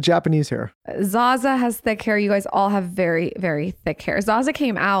 It's the Japanese hair. Zaza has thick hair. You guys all have very, very thick hair. Zaza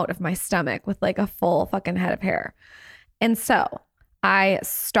came out of my stomach with like a full fucking head of hair. And so I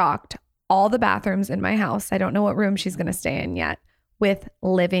stocked all the bathrooms in my house. I don't know what room she's going to stay in yet. With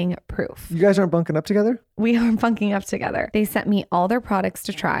Living Proof. You guys aren't bunking up together? We are bunking up together. They sent me all their products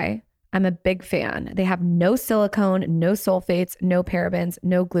to try. I'm a big fan. They have no silicone, no sulfates, no parabens,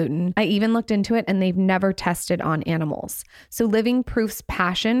 no gluten. I even looked into it and they've never tested on animals. So Living Proof's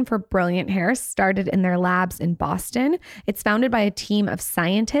passion for brilliant hair started in their labs in Boston. It's founded by a team of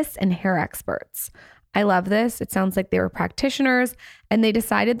scientists and hair experts. I love this. It sounds like they were practitioners and they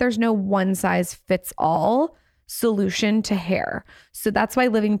decided there's no one size fits all solution to hair. So that's why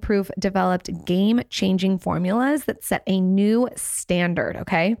Living Proof developed game-changing formulas that set a new standard,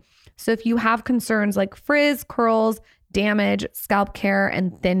 okay? So if you have concerns like frizz, curls, damage, scalp care,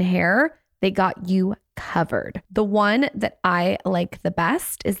 and thin hair, they got you covered. The one that I like the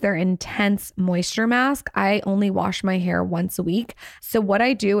best is their Intense Moisture Mask. I only wash my hair once a week. So what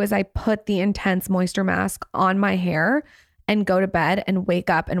I do is I put the Intense Moisture Mask on my hair and go to bed and wake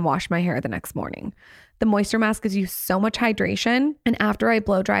up and wash my hair the next morning. The moisture mask gives you so much hydration. And after I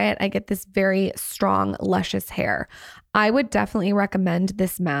blow dry it, I get this very strong, luscious hair. I would definitely recommend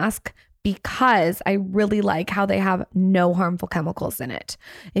this mask because I really like how they have no harmful chemicals in it.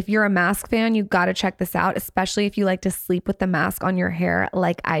 If you're a mask fan, you got to check this out, especially if you like to sleep with the mask on your hair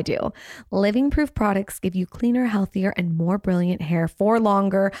like I do. Living Proof products give you cleaner, healthier, and more brilliant hair for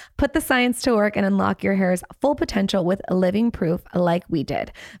longer. Put the science to work and unlock your hair's full potential with Living Proof like we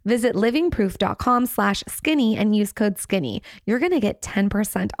did. Visit livingproof.com/skinny and use code skinny. You're going to get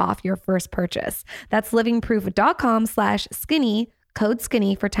 10% off your first purchase. That's livingproof.com/skinny. Code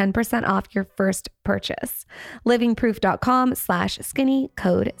skinny for 10% off your first purchase. livingproof.com/skinny,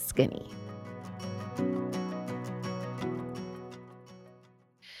 code skinny.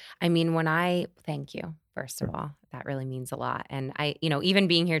 I mean, thank you, first of all, that really means a lot. And I, even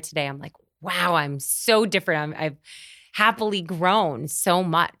being here today, I'm like, wow, I'm so different. I've happily grown so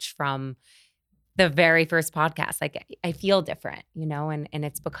much from the very first podcast. Like I feel different, and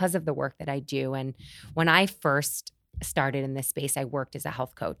it's because of the work that I do. And when I first started in this space, I worked as a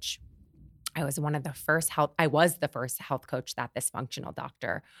health coach. I was the first health coach that this functional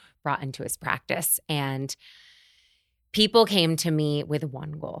doctor brought into his practice. And people came to me with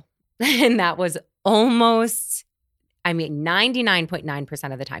one goal. And that was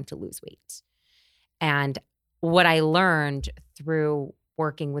 99.9% of the time to lose weight. And what I learned through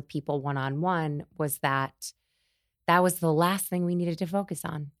working with people one-on-one was that was the last thing we needed to focus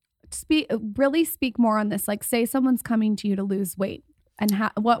on. Really speak more on this. Like, say someone's coming to you to lose weight, and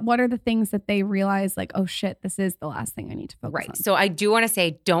what are the things that they realize, like, oh shit, this is the last thing I need to focus on. So I do want to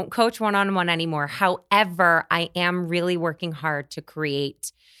say, don't coach one-on-one anymore. However, I am really working hard to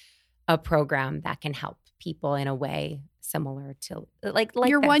create a program that can help people in a way similar to like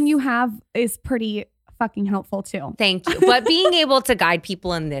your this. One you have is pretty fucking helpful too. Thank you. But being able to guide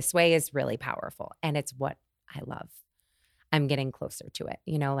people in this way is really powerful, and it's what I love. I'm getting closer to it.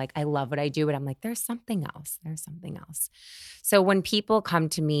 Like I love what I do, but I'm like, there's something else. So when people come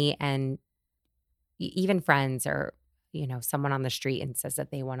to me and even friends or, someone on the street and says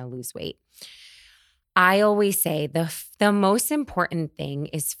that they want to lose weight, I always say the most important thing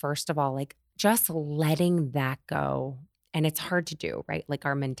is, first of all, like just letting that go. And it's hard to do, right? Like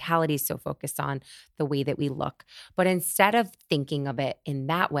our mentality is so focused on the way that we look. But instead of thinking of it in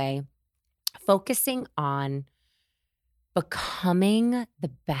that way, focusing on becoming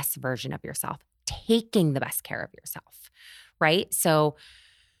the best version of yourself, taking the best care of yourself, right? So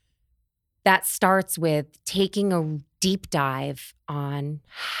that starts with taking a deep dive on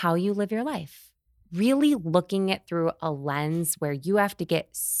how you live your life, really looking it through a lens where you have to get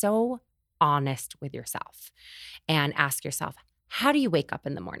so honest with yourself and ask yourself, how do you wake up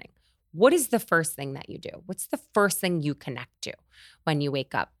in the morning? What is the first thing that you do? What's the first thing you connect to when you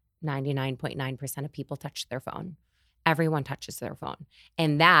wake up? 99.9% of people touch their phone. Everyone touches their phone.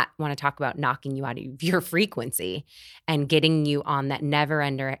 And that, want to talk about knocking you out of your frequency and getting you on that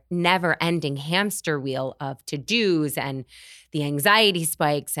never-ending hamster wheel of to-dos and the anxiety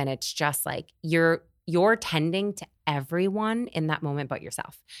spikes. And it's just like you're tending to everyone in that moment but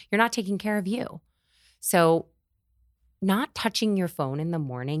yourself. You're not taking care of you. So not touching your phone in the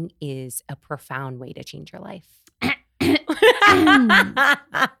morning is a profound way to change your life.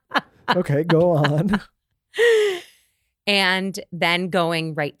 Okay, go on. And then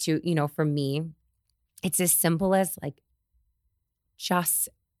going right to, for me, it's as simple as like just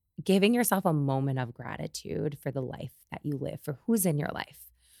giving yourself a moment of gratitude for the life that you live, for who's in your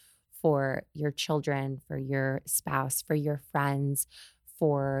life, for your children, for your spouse, for your friends,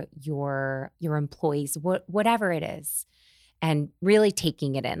 for your employees, whatever it is. And really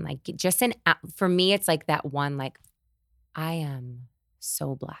taking it in, like for me, it's like that one, like I am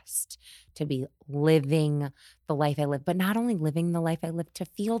so blessed to be living the life I live, but not only living the life I live, to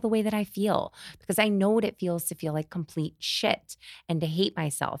feel the way that I feel, because I know what it feels to feel like complete shit and to hate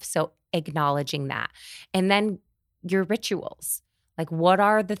myself. So acknowledging that. And then your rituals, like what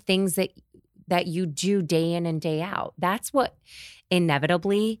are the things that you do day in and day out? That's what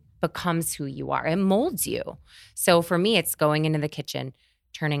inevitably becomes who you are. It molds you. So for me, it's going into the kitchen,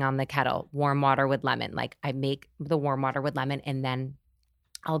 turning on the kettle, warm water with lemon. Like I make the warm water with lemon and then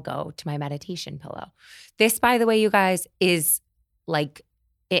I'll go to my meditation pillow. This, by the way, you guys, is like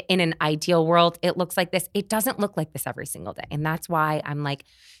in an ideal world, it looks like this. It doesn't look like this every single day. And that's why I'm like,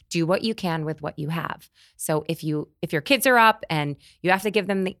 do what you can with what you have. So if your kids are up and you have to give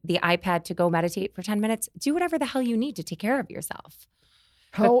them the iPad to go meditate for 10 minutes, do whatever the hell you need to take care of yourself.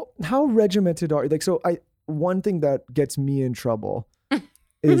 How regimented are you? Like, so one thing that gets me in trouble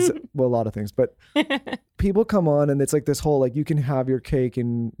is, well, a lot of things, but people come on and it's like this whole, like, you can have your cake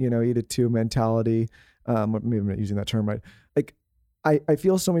and, eat it too mentality. Maybe I'm not using that term right. Like, I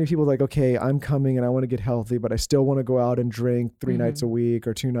feel so many people like, okay, I'm coming and I want to get healthy, but I still want to go out and drink 3 nights a week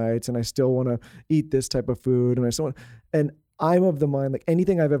or 2 nights. And I still want to eat this type of food. And I'm of the mind, like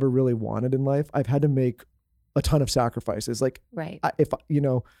anything I've ever really wanted in life, I've had to make a ton of sacrifices. Like, right. If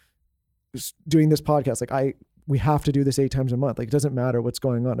doing this podcast, like we have to do this 8 times a month. Like, it doesn't matter what's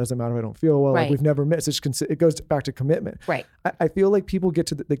going on. It doesn't matter if I don't feel well. Right. Like, we've never missed. It goes back to commitment. Right. I feel like people get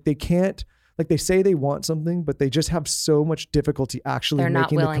to they can't, like, they say they want something, but they just have so much difficulty actually making They're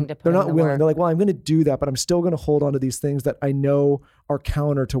not willing to put They're in not the willing. work. They're like, well, I'm going to do that, but I'm still going to hold on to these things that I know are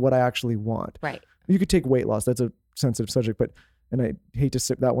counter to what I actually want. Right. You could take weight loss. That's a sensitive subject, and I hate to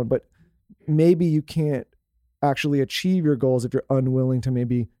sip that one, but maybe you can't actually achieve your goals if you're unwilling to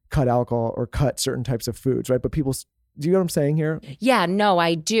maybe cut alcohol or cut certain types of foods, right? But people, do you know what I'm saying here? Yeah, no,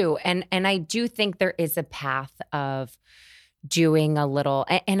 I do. And I do think there is a path of doing a little,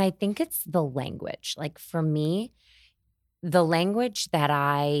 and I think it's the language. Like, for me, the language that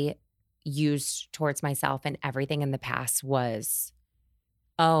I used towards myself and everything in the past was,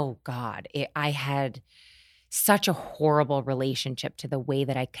 oh God, I had such a horrible relationship to the way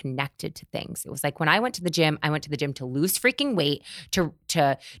that I connected to things. It was like when I went to the gym to lose freaking weight,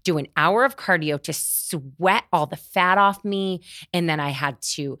 to do an hour of cardio, to sweat all the fat off me. And then I had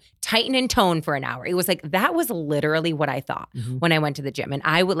to tighten and tone for an hour. It was like, that was literally what I thought when I went to the gym. And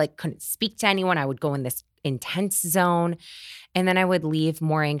I would couldn't speak to anyone. I would go in this intense zone. And then I would leave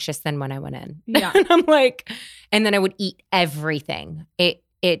more anxious than when I went in. Yeah. And I'm like, and then I would eat everything.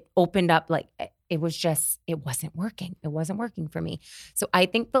 It opened up, like, it wasn't working. It wasn't working for me. So I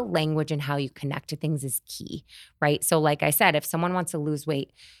think the language and how you connect to things is key, right? So like I said, if someone wants to lose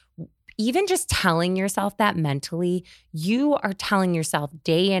weight, even just telling yourself that mentally, you are telling yourself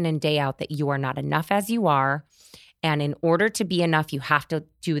day in and day out that you are not enough as you are, And in order to be enough, you have to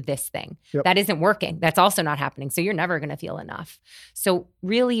do this thing. Yep. That isn't working. That's also not happening. So you're never going to feel enough. So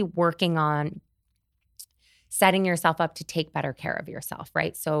really working on setting yourself up to take better care of yourself,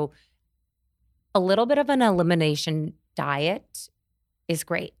 right? So a little bit of an elimination diet is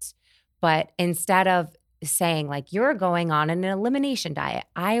great. But instead of saying like, you're going on an elimination diet,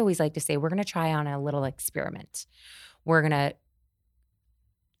 I always like to say, we're going to try on a little experiment. We're going to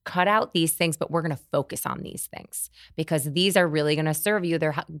cut out these things, but we're going to focus on these things because these are really going to serve you.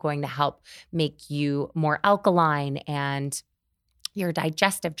 They're going to help make you more alkaline, and your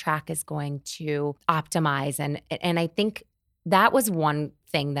digestive tract is going to optimize. And I think that was one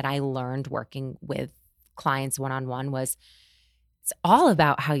thing that I learned working with clients one-on-one was it's all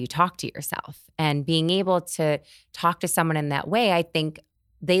about how you talk to yourself, and being able to talk to someone in that way. I think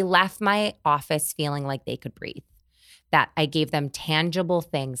they left my office feeling like they could breathe, that I gave them tangible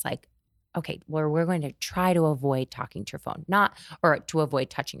things like, okay, well, we're going to try to avoid talking to your phone, or to avoid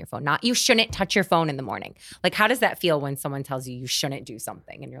touching your phone, not you shouldn't touch your phone in the morning. Like, how does that feel when someone tells you shouldn't do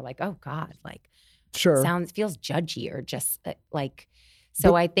something and you're like, oh God, like, Sure. feels judgy or just like,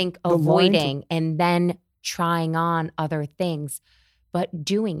 so I think avoiding and then trying on other things, but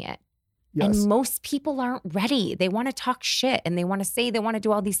doing it. Yes. And most people aren't ready. They want to talk shit and they want to say they want to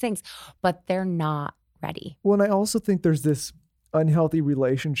do all these things, but they're not ready. Well, and I also think there's this unhealthy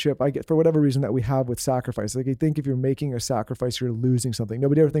relationship, I get, for whatever reason, that we have with sacrifice. Like, I think if you're making a sacrifice, you're losing something.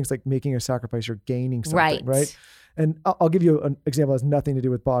 Nobody ever thinks like making a sacrifice, you're gaining something, right? And I'll give you an example that has nothing to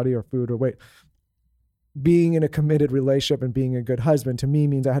do with body or food or weight. Being in a committed relationship and being a good husband to me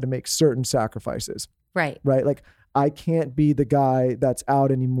means I had to make certain sacrifices. Right. Right. Like, I can't be the guy that's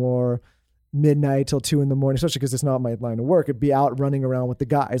out anymore midnight till 2 a.m, especially because it's not my line of work. It'd be out running around with the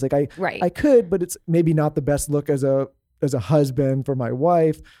guys. Like I could, but it's maybe not the best look as a husband for my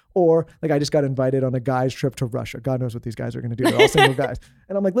wife. Or like, I just got invited on a guy's trip to Russia. God knows what these guys are going to do. They're all single guys.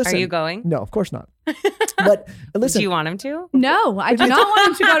 And I'm like, listen. Are you going? No, of course not. But listen. Do you want him to? No, I do not want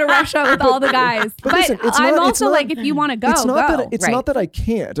him to go to Russia with all the guys. But listen, I'm also like, if you want to go, it's not go. That, it's not that I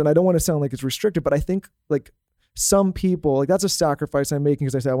can't, and I don't want to sound like it's restricted, but I think like some people, like, that's a sacrifice I'm making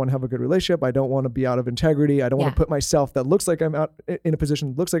because I say I want to have a good relationship. I don't want to be out of integrity. I don't want to put myself that looks like I'm out in a position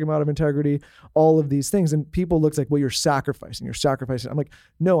that looks like I'm out of integrity, all of these things. And people look like, well, you're sacrificing. I'm like,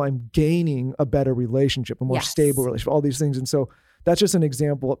 no, I'm gaining a better relationship, a more stable relationship, all these things. And so that's just an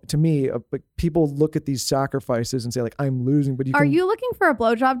example to me of like, people look at these sacrifices and say like, I'm losing, but Are you looking for a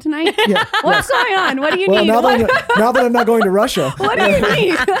blowjob tonight? Yeah. What's going on? What do you need? Now that I'm not going to Russia. What do you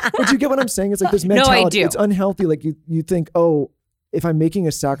need? But you get what I'm saying? It's like this mentality. No, I do. It's unhealthy. Like you think, oh, if I'm making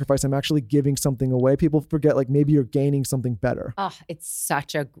a sacrifice, I'm actually giving something away. People forget like maybe you're gaining something better. Oh,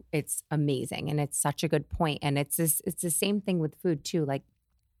 it's amazing. And it's such a good point. And it's the same thing with food too. Like,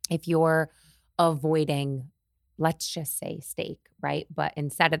 if you're avoiding, let's just say steak, right? But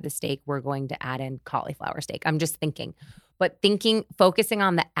instead of the steak, we're going to add in cauliflower steak. I'm just thinking, focusing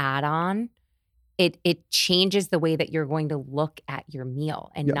on the add-on, it changes the way that you're going to look at your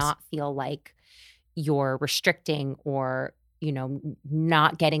meal and not feel like you're restricting or,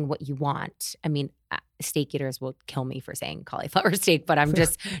 not getting what you want. I mean, steak eaters will kill me for saying cauliflower steak, but I'm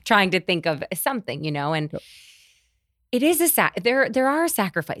just trying to think of something, and it is there are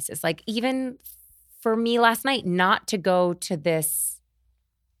sacrifices. Like, even for me last night, not to go to this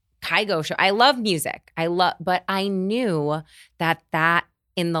Kygo show. I love music. But I knew that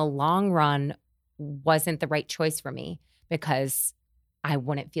in the long run wasn't the right choice for me because I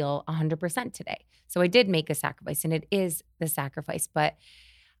wouldn't feel 100% today. So I did make a sacrifice, and it is the sacrifice. But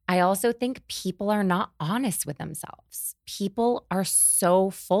I also think people are not honest with themselves. People are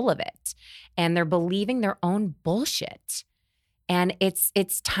so full of it, and they're believing their own bullshit. And it's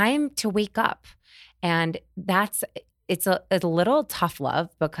time to wake up. And it's a little tough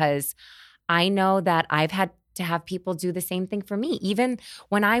love because I know that I've had to have people do the same thing for me. Even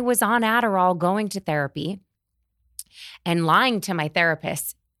when I was on Adderall going to therapy and lying to my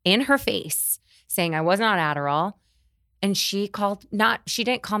therapist in her face saying I wasn't on Adderall, and she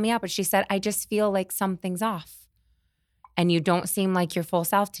didn't call me out, but she said, I just feel like something's off and you don't seem like your full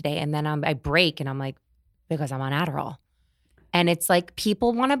self today. And then I break and I'm like, because I'm on Adderall. And it's like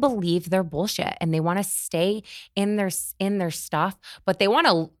people want to believe their bullshit and they want to stay in their stuff, but they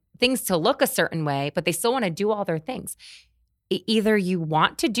want things to look a certain way, but they still want to do all their things. Either you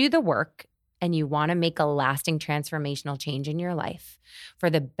want to do the work and you want to make a lasting transformational change in your life for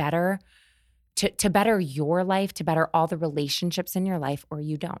the better, to better your life, to better all the relationships in your life, or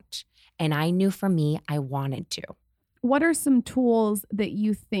you don't. And I knew for me, I wanted to. What are some tools that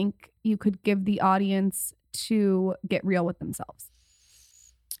you think you could give the audience to get real with themselves?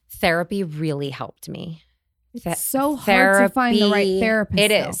 Therapy really helped me. It's so hard to find the right therapist. It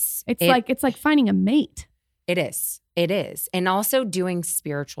though. is. It's like finding a mate. It is. It is. And also doing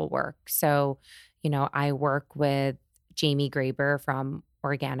spiritual work. So, I work with Jamie Graber from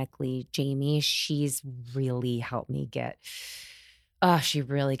Organically Jamie. She's really helped me she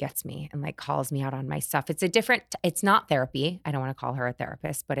really gets me and like calls me out on my stuff. It's not therapy. I don't want to call her a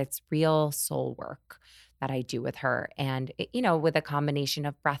therapist, but it's real soul work that I do with her. And, with a combination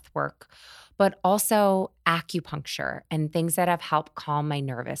of breath work, but also acupuncture and things that have helped calm my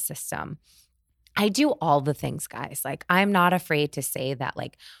nervous system. I do all the things, guys. Like, I'm not afraid to say that,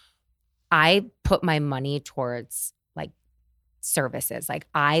 like, I put my money towards like services. Like,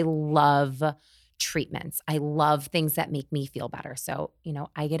 I love treatments. I love things that make me feel better. So,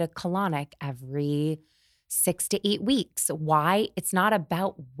 I get a colonic every 6 to 8 weeks. Why? It's not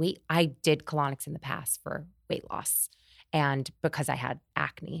about weight. I did colonics in the past for weight loss and because I had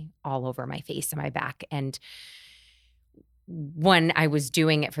acne all over my face and my back. And when I was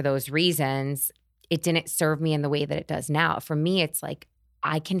doing it for those reasons, it didn't serve me in the way that it does now. For me, it's like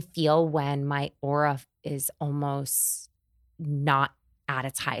I can feel when my aura is almost not at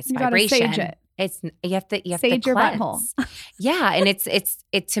its highest vibration. Gotta sage it. You have to sage your cleanse. butthole. Yeah, and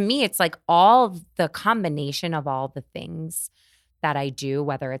it to me, it's like all the combination of all the things that I do,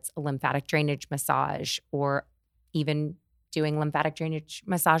 whether it's a lymphatic drainage massage or even doing lymphatic drainage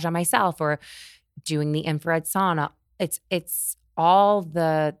massage on myself or doing the infrared sauna. It's all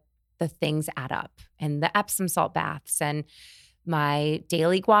the things add up, and the Epsom salt baths and my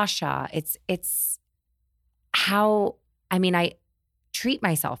daily gua sha. It's how, I treat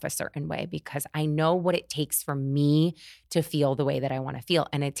myself a certain way because I know what it takes for me to feel the way that I want to feel.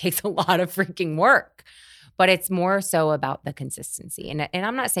 And it takes a lot of freaking work, but it's more so about the consistency. And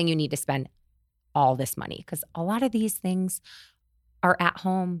I'm not saying you need to spend all this money because a lot of these things are at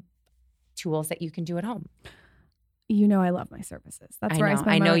home tools that you can do at home. I love my services. That's where I spend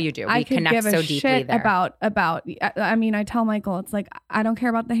my I know money. you do. I We could connect give a so deeply shit there. about. I tell Michael, it's like I don't care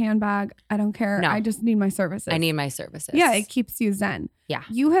about the handbag. I don't care. No. I just need my services. I need my services. Yeah, it keeps you zen. Yeah.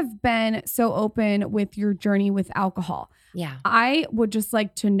 You have been so open with your journey with alcohol. Yeah. I would just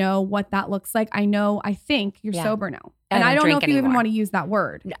like to know what that looks like. I think you're Yeah. sober now. I And I don't know drink if you even anymore. want to use that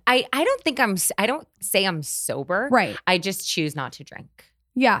word. I don't say I'm sober. Right. I just choose not to drink.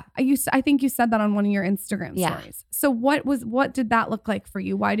 Yeah. I think you said that on one of your Instagram Yeah. stories. So what did that look like for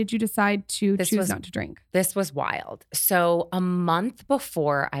you? Why did you decide to choose not to drink? This was wild. So a month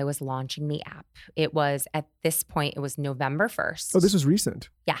before I was launching the app, it was November 1st. Oh, this was recent.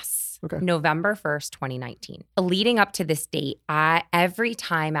 Yes. Okay. November 1st, 2019. Leading up to this date, every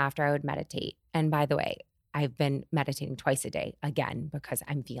time after I would meditate, and by the way, I've been meditating twice a day again because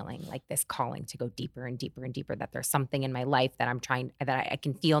I'm feeling like this calling to go deeper and deeper and deeper, that there's something in my life that I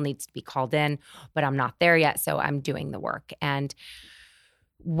can feel needs to be called in, but I'm not there yet. So I'm doing the work. And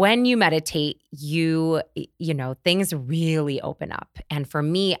when you meditate, you know, things really open up. And for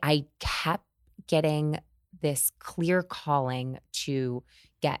me, I kept getting this clear calling to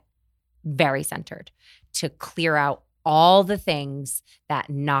get very centered, to clear out all the things that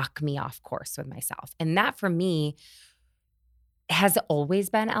knock me off course with myself. And that for me has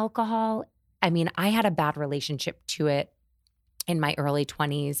always been alcohol. I mean, I had a bad relationship to it in my early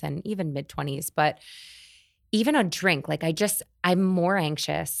 20s and even mid 20s, but even a drink, like I'm more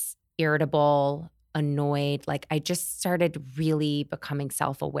anxious, irritable, annoyed. Like I just started really becoming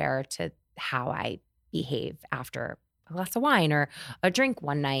self-aware to how I behave after a glass of wine or a drink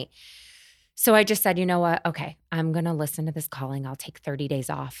one night. So I just said, you know what? Okay, I'm going to listen to this calling. I'll take 30 days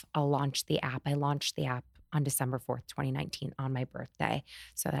off. I'll launch the app. I launched the app on December 4th, 2019 on my birthday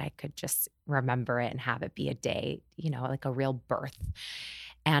so that I could just remember it and have it be a day, you know, like a real birth.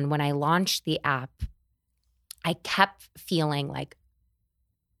 And when I launched the app, I kept feeling like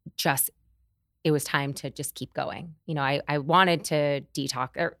it was time to just keep going. You know, I wanted to detox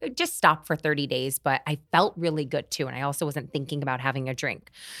or just stop for 30 days, but I felt really good too. And I also wasn't thinking about having a drink.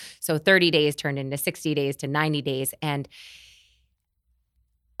 So 30 days turned into 60 days to 90 days. And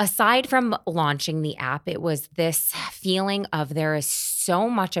aside from launching the app, it was this feeling of there is so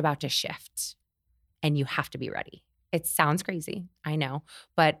much about to shift and you have to be ready. It sounds crazy, I know,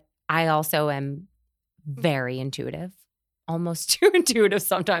 but I also am very intuitive. Almost too intuitive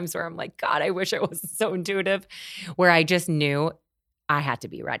sometimes, where I'm like, God, I wish it wasn't so intuitive, where I just knew I had to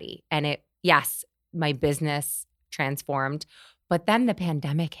be ready. And yes, my business transformed, but then the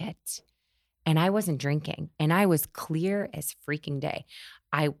pandemic hit and I wasn't drinking and I was clear as freaking day.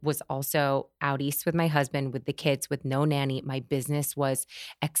 I was also out east with my husband, with the kids, with no nanny. My business was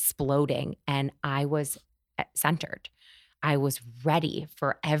exploding and I was centered. I was ready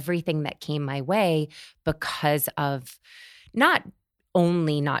for everything that came my way because of not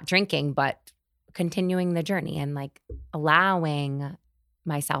only not drinking, but continuing the journey and like allowing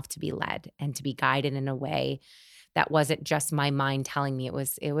myself to be led and to be guided in a way that wasn't just my mind telling me.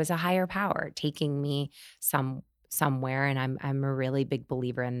 It was a higher power taking me somewhere. And I'm a really big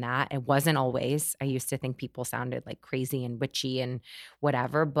believer in that. It wasn't always. I used to think people sounded like crazy and witchy and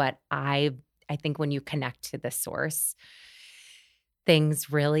whatever, but I think when you connect to the source,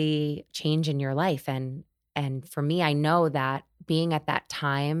 things really change in your life. And for me, I know that being at that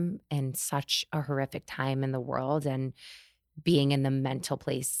time in such a horrific time in the world and being in the mental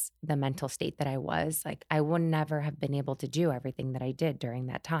state that I was, like I would never have been able to do everything that I did during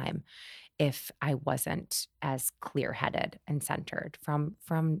that time if I wasn't as clear-headed and centered from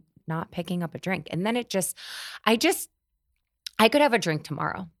not picking up a drink. And then I could have a drink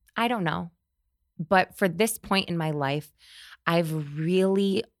tomorrow. I don't know. But for this point in my life, I've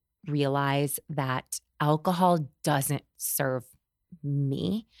really realized that alcohol doesn't serve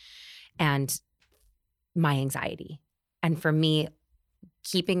me and my anxiety. And for me,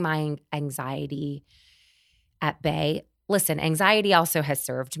 keeping my anxiety at bay, listen, anxiety also has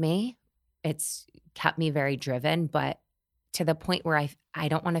served me. It's kept me very driven, but to the point where I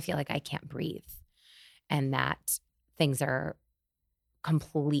don't want to feel like I can't breathe and that things are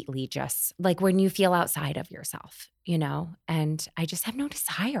completely just like when you feel outside of yourself, and I just have no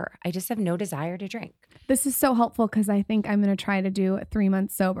desire. I just have no desire to drink. This is so helpful because I think I'm going to try to do 3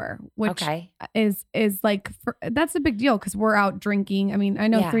 months sober, which is like, that's a big deal because we're out drinking. I mean, I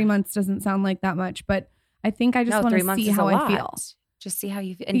know 3 months doesn't sound like that much, but I think I just want to see how I feel. Just see how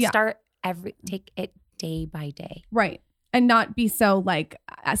you feel and take it day by day. Right. And not be so like,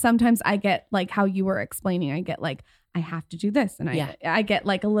 sometimes I get like how you were explaining, I get like, I have to do this. And I get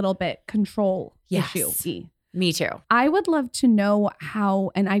like a little bit control issue. Me too. I would love to know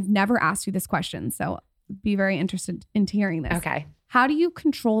how, and I've never asked you this question, so be very interested in hearing this. Okay. How do you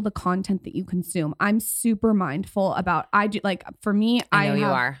control the content that you consume? I'm super mindful about, for me, I know you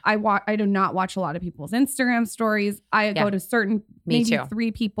are. I do not watch a lot of people's Instagram stories. I go to certain, maybe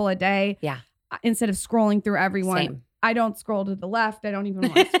 3 people a day. Yeah. Instead of scrolling through everyone. Same. I don't scroll to the left. I don't even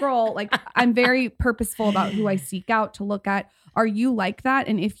want to scroll. Like I'm very purposeful about who I seek out to look at. Are you like that?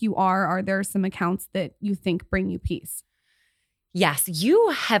 And if you are there some accounts that you think bring you peace? Yes, you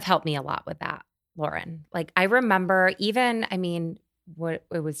have helped me a lot with that, Lauren. Like I remember it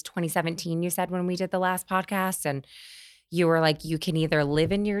was 2017 you said when we did the last podcast and you were like, you can either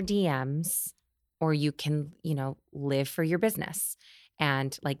live in your DMs or you can, live for your business.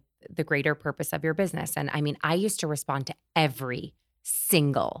 And like the greater purpose of your business. And I mean, I used to respond to every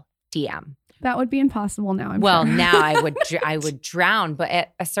single DM. That would be impossible now. Well, now I would drown. But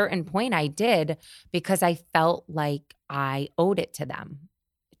at a certain point I did because I felt like I owed it to them,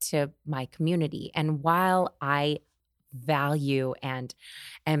 to my community. And while I value and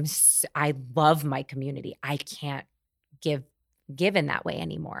I love my community, I can't give in that way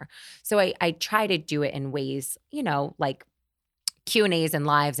anymore. So I try to do it in ways, like Q&As and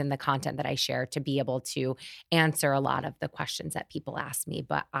lives and the content that I share to be able to answer a lot of the questions that people ask me.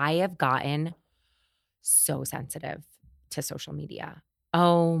 But I have gotten so sensitive to social media.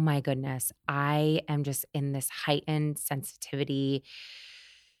 Oh my goodness. I am just in this heightened sensitivity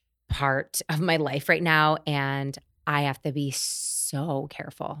part of my life right now. And I have to be so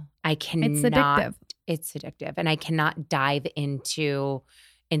careful. It's addictive. It's addictive. And I cannot dive into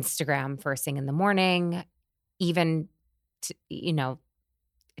Instagram first thing in the morning, even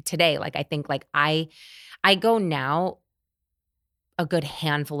today, like I think like I go now a good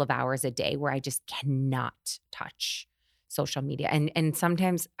handful of hours a day where I just cannot touch social media. And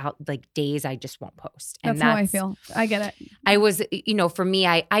sometimes out like days I just won't post. And that's how I feel. I get it. I was, for me,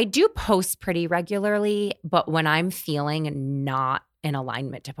 I do post pretty regularly, but when I'm feeling not in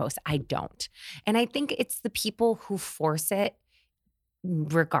alignment to post, I don't. And I think it's the people who force it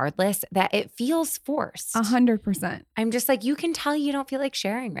regardless that it feels forced. 100%. I'm just like, you can tell you don't feel like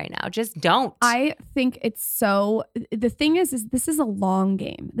sharing right now. Just don't. I think the thing is this is a long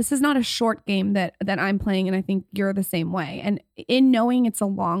game. This is not a short game that I'm playing. And I think you're the same way. And in knowing it's a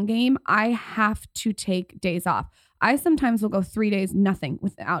long game, I have to take days off. I sometimes will go 3 days, nothing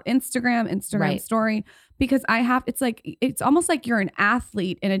without Instagram right. story, because it's almost like you're an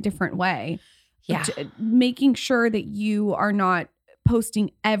athlete in a different way. Yeah. Making sure that you are not posting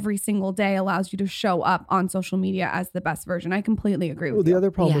every single day allows you to show up on social media as the best version. I completely agree with you. The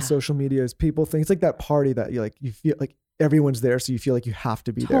other problem with social media is people think it's like that party that you feel like everyone's there, so you feel like you have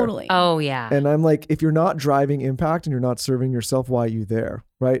to be there. Totally. Oh yeah. And I'm like, if you're not driving impact and you're not serving yourself, why are you there?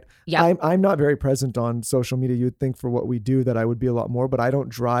 Right. Yeah. I'm not very present on social media. You'd think for what we do that I would be a lot more, but I don't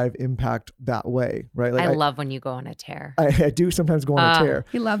drive impact that way. Right. Like I love when you go on a tear. I do sometimes go on a tear.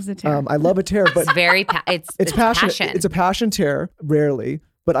 He loves a tear. I love a tear, but It's very, it's passionate. passion. It's a passion tear, rarely.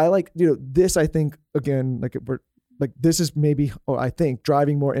 But I like, this, I think, again, this is maybe, or I think,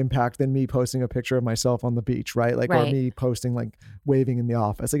 driving more impact than me posting a picture of myself on the beach, right? Like, or me posting, like, waving in the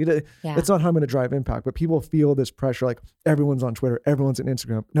office. Like, it's not how I'm going to drive impact, but people feel this pressure, like, everyone's on Twitter, everyone's on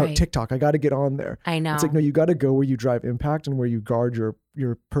Instagram. No, TikTok, I got to get on there. I know. It's like, no, you got to go where you drive impact and where you guard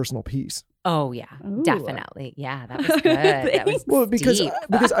your personal peace. Oh yeah, Ooh. Definitely. Yeah, that was good. That was well because deep.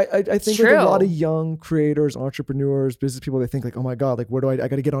 I think like a lot of young creators, entrepreneurs, business people, they think like, oh my God, like where do I got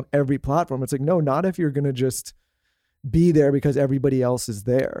to get on every platform. It's like, no, not if you're going to just be there because everybody else is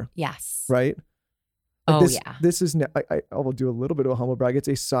there. Yes. Right. Like yeah. This is, I will do a little bit of a humble brag. It's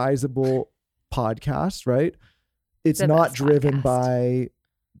a sizable podcast, right? It's not driven by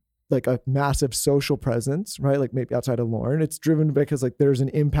like a massive social presence, right? Like maybe outside of Lauren, it's driven because like there's an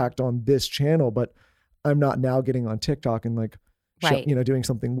impact on this channel, but I'm not now getting on TikTok and like, doing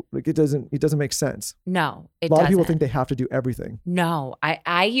something like it doesn't make sense. No, a lot of people think they have to do everything. No,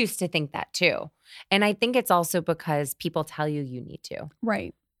 I used to think that too. And I think it's also because people tell you need to.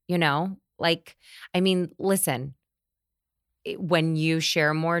 Right. Like, I mean, listen, when you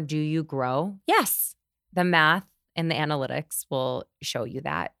share more, do you grow? Yes. The math and the analytics will show you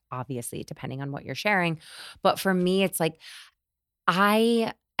that, obviously, depending on what you're sharing. But for me, it's like,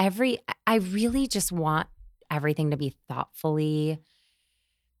 I really just want everything to be thoughtfully,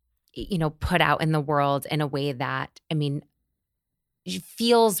 put out in the world in a way that, I mean,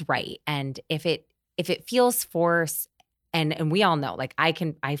 feels right. And if it feels forced, and we all know, like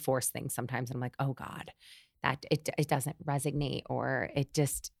I force things sometimes and I'm like, oh God, that it doesn't resonate, or it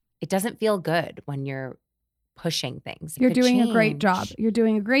doesn't feel good when you're pushing things. You're doing a great job. You're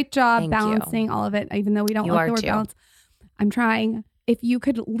doing a great job balancing all of it, even though we don't like the word balance. I'm trying. If you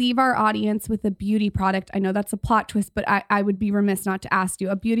could leave our audience with a beauty product, I know that's a plot twist, but I would be remiss not to ask you,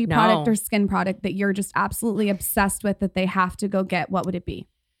 a beauty product or skin product that you're just absolutely obsessed with that they have to go get, what would it be?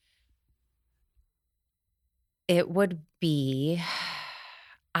 It would be,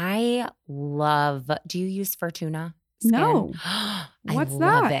 do you use Fortuna skin? No. What's that?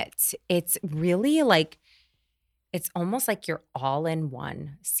 I love it. It's really like, it's almost like your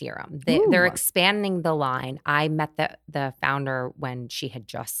all-in-one serum. They're expanding the line. I met the founder when she had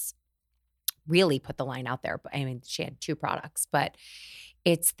just really put the line out there. But I mean, she had 2 products, but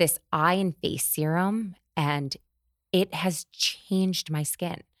it's this eye and face serum, and it has changed my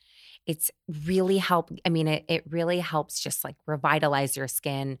skin. It's really helped. I mean, it really helps just like revitalize your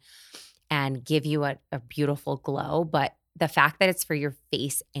skin and give you a beautiful glow. But the fact that it's for your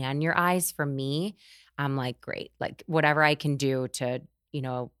face and your eyes, for me, I'm like, great. Like whatever I can do to,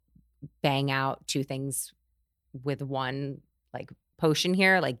 bang out 2 things with one like potion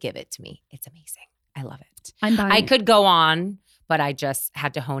here, like give it to me. It's amazing. I love it. I could go on, but I just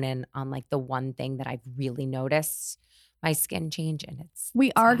had to hone in on like the one thing that I've really noticed my skin change, and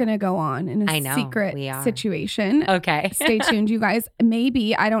we are going to go on in a secret situation. Okay. Stay tuned, you guys.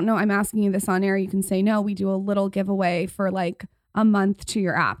 Maybe, I don't know, I'm asking you this on air. You can say no. We do a little giveaway for like a month to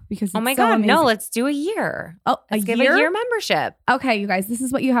your app because it's oh my so God, amazing. No, let's do a year. Oh, let's give a year membership. Okay, you guys, this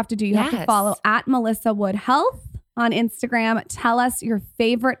is what you have to do. You have to follow at Melissa Wood Health on Instagram. Tell us your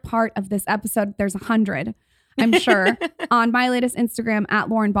favorite part of this episode. There's 100, I'm sure, on my latest Instagram at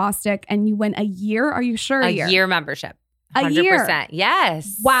Lauren Bostic, and you win a year. Are you sure? A year membership. 100%. A year.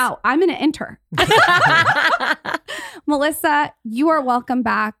 Yes. Wow. I'm going to enter. Melissa, you are welcome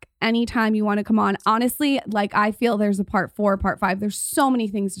back anytime you want to come on. Honestly, like I feel there's a part 4, part 5. There's so many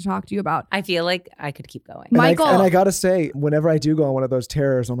things to talk to you about. I feel like I could keep going. Michael. And I got to say, whenever I do go on one of those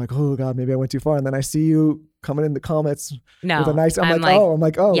terrors, I'm like, oh God, maybe I went too far. And then I see you coming in the comments with a nice, I'm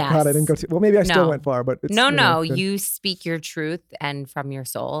like, oh yes. God, I didn't go too, well, maybe I still went far, but it's, no, you speak your truth and from your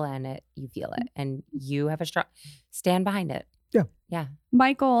soul, and you feel it, and you have a strong, stand behind it. Yeah.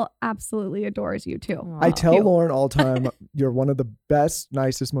 Michael absolutely adores you too. Aww. I tell Lauren all the time, you're one of the best,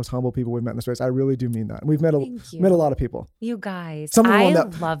 nicest, most humble people we've met in this space. I really do mean that. And we've met a lot of people. You guys. I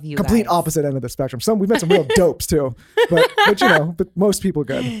love you complete guys. Opposite end of the spectrum. We've met some real dopes too. But most people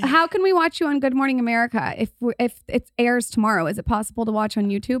good. How can we watch you on Good Morning America? If it airs tomorrow, is it possible to watch on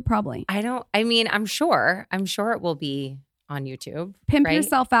YouTube? Probably. I'm sure it will be on YouTube. Pimp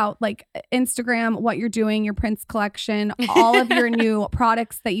yourself out, like Instagram, what you're doing, your Prince collection, all of your new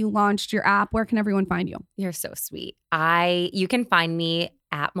products that you launched, your app. Where can everyone find you? You're so sweet. You can find me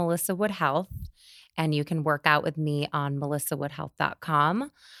at Melissa Wood Health, and you can work out with me on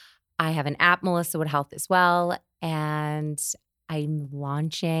melissawoodhealth.com. I have an app, Melissa Wood Health, as well. And I'm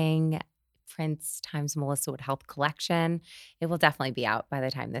launching Prince times Melissa Wood Health collection. It will definitely be out by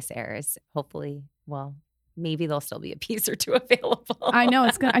the time this airs. Hopefully, well, maybe there'll still be a piece or two available. I know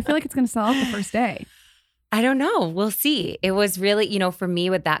I feel like it's gonna sell out the first day. I don't know. We'll see. It was really, for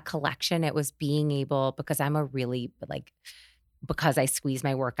me with that collection, it was being able, because I'm a really because I squeeze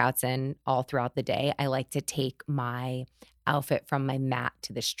my workouts in all throughout the day, I like to take my outfit from my mat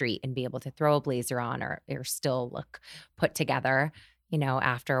to the street and be able to throw a blazer on or still look put together,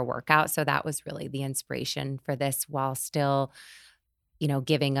 after a workout. So that was really the inspiration for this, while still,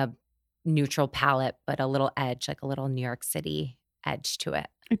 giving a neutral palette, but a little edge, like a little New York City edge to it.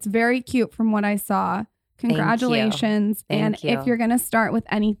 It's very cute from what I saw. Congratulations. Thank you. If you're going to start with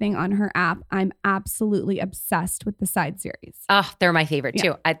anything on her app, I'm absolutely obsessed with the side series. Oh, they're my favorite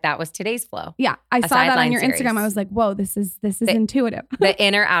too. That was today's flow. Yeah. I saw that on your series. Instagram. I was like, whoa, this is intuitive. The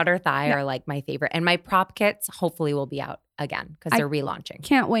inner outer thigh are like my favorite. And my prop kits hopefully will be out again because they're relaunching.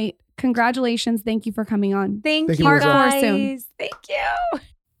 Can't wait. Congratulations. Thank you for coming on. Thank you Part guys. 4 soon. Thank you.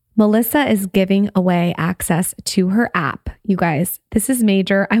 Melissa is giving away access to her app. You guys, this is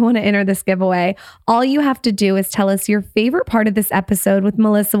major. I want to enter this giveaway. All you have to do is tell us your favorite part of this episode with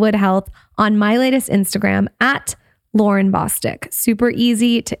Melissa Wood Health on my latest Instagram at Lauren Bostic. Super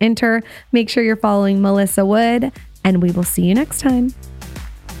easy to enter. Make sure you're following Melissa Wood, and we will see you next time.